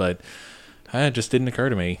movies, but it just didn't occur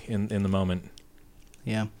to me in the moment.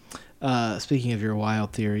 Yeah. Speaking of your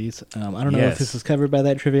wild theories, I don't know Yes. if this was covered by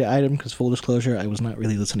that trivia item, because full disclosure, I was not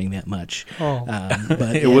really listening that much. Oh.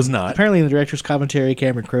 But It was not. Apparently in the director's commentary,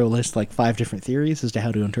 Cameron Crowe lists 5 different theories as to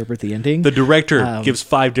how to interpret the ending. The director gives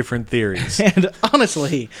 5 different theories. And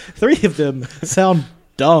honestly, 3 of them sound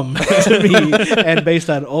dumb to me and based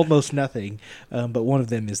on almost nothing. But one of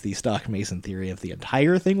them is the stock Mason theory of the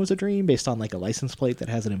entire thing was a dream, based on a license plate that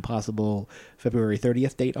has an impossible February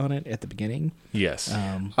 30th date on it at the beginning. Yes.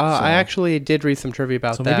 I actually did read some trivia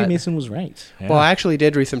about So that. maybe Mason was right. Yeah. Well, I actually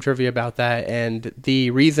did read some trivia about that, and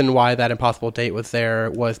the reason why that impossible date was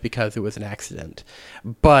there was because it was an accident.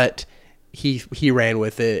 But he ran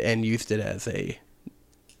with it and used it as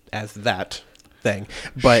that thing.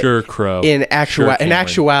 But Sure, Crow. in Sure, Cameron.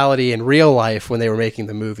 actuality, in real life, when they were making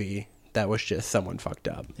the movie, that was just someone fucked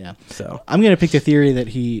up. Yeah. So I'm going to pick the theory that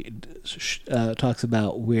he talks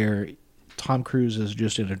about where Tom Cruise is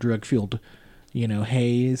just in a drug-fueled,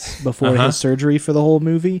 haze before his surgery for the whole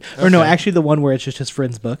movie. Or no, actually the one where it's just his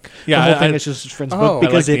friend's book. Yeah, the whole thing I- is just his friend's Oh. book I like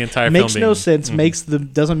because the it entire makes film no being- sense,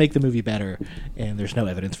 doesn't make the movie better, and there's no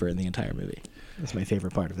evidence for it in the entire movie. That's my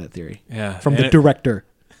favorite part of that theory. Yeah. From And the director.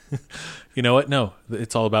 You know what? No,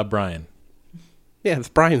 it's all about Brian. yeah, it's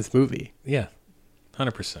Brian's movie. Yeah.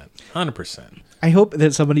 100%. 100%. I hope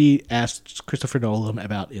that somebody asked Christopher Nolan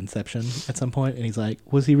about Inception at some point, and he's like,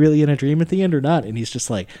 was he really in a dream at the end or not? And he's just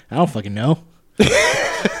like, I don't fucking know.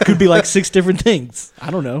 Could be 6 different things.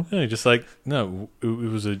 I don't know. Yeah, just no, it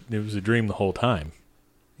was a dream the whole time.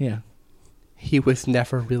 Yeah. He was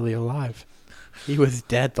never really alive. He was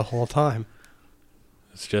dead the whole time.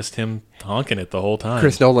 It's just him honking it the whole time.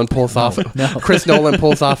 Chris Nolan pulls off. no. Chris Nolan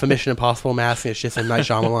pulls off a Mission Impossible mask, and it's just M. Night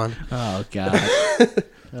Shyamalan. Oh, God.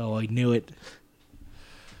 Oh, I knew it.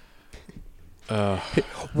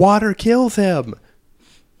 Water kills him.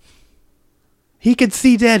 He could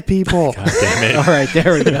see dead people. God damn it. All right,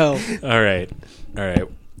 there we go. All right. All right.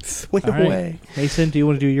 Swing All right. away. Mason, do you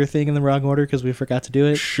want to do your thing in the wrong order because we forgot to do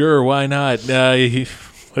it? Sure, why not?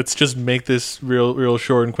 Let's just make this real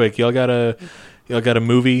short and quick. Y'all got a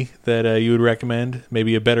movie that you would recommend?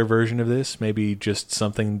 Maybe a better version of this? Maybe just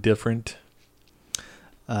something different?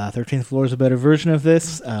 13th Floor is a better version of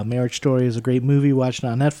this. Marriage Story is a great movie watched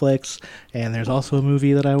on Netflix. And there's also a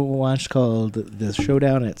movie that I watched called The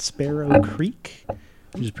Showdown at Sparrow Creek,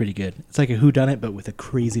 which is pretty good. It's like a whodunit, but with a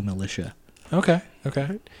crazy militia. Okay.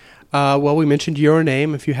 Well, we mentioned Your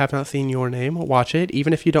Name. If you have not seen Your Name, watch it,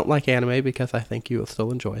 even if you don't like anime, because I think you will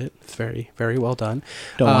still enjoy it. It's very, very well done.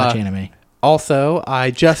 Don't watch anime. Also,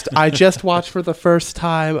 I just watched for the first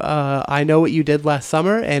time I Know What You Did Last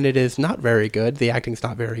Summer, and it is not very good. The acting's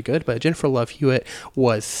not very good, but Jennifer Love Hewitt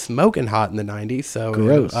was smoking hot in the 90s, so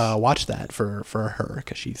Gross. Watch that for her,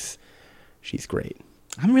 because she's great.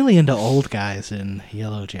 I'm really into old guys in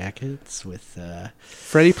yellow jackets with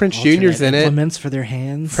Freddie Prinze Jr.'s in it. implements for their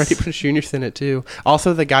hands. Freddie Prinze Jr.'s in it, too.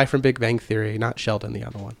 Also, the guy from Big Bang Theory, not Sheldon, the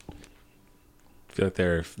other one. I feel like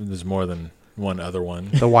there's more than one other one.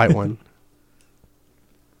 The white one.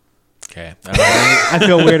 Okay. I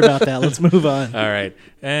feel weird about that. Let's move on. All right.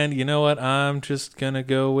 And you know what? I'm just going to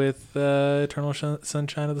go with Eternal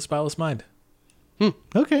Sunshine of the Spotless Mind.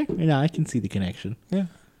 Okay. Yeah, I can see the connection. Yeah.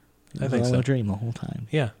 I think all so. a dream the whole time.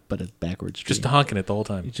 Yeah. But a backwards dream. Just honking it the whole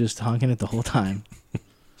time. You're just honking it the whole time.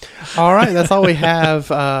 All right, that's all we have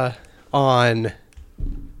on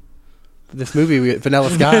this movie, Vanilla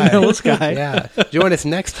Sky. Vanilla Sky. Yeah. Join us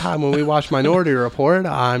next time when we watch Minority Report.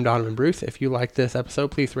 I'm Donovan Bruce. If you like this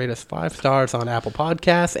episode, please rate us 5 stars on Apple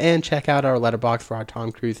Podcasts and check out our letterbox for our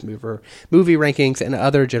Tom Cruise movie rankings and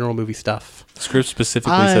other general movie stuff. The script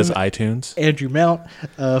specifically says iTunes. Andrew Mount.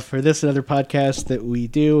 For this and other podcasts that we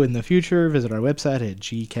do in the future, visit our website at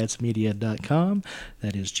gcatsmedia.com.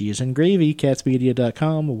 That is G as in gravy,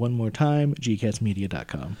 catsmedia.com. One more time,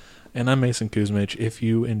 gcatsmedia.com. And I'm Mason Kuzmich. If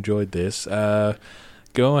you enjoyed this, go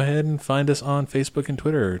ahead and find us on Facebook and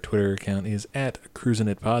Twitter. Our Twitter account is at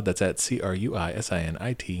CruisinItPod. That's at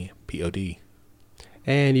CruisinItPod.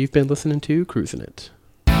 And you've been listening to Cruisin' It.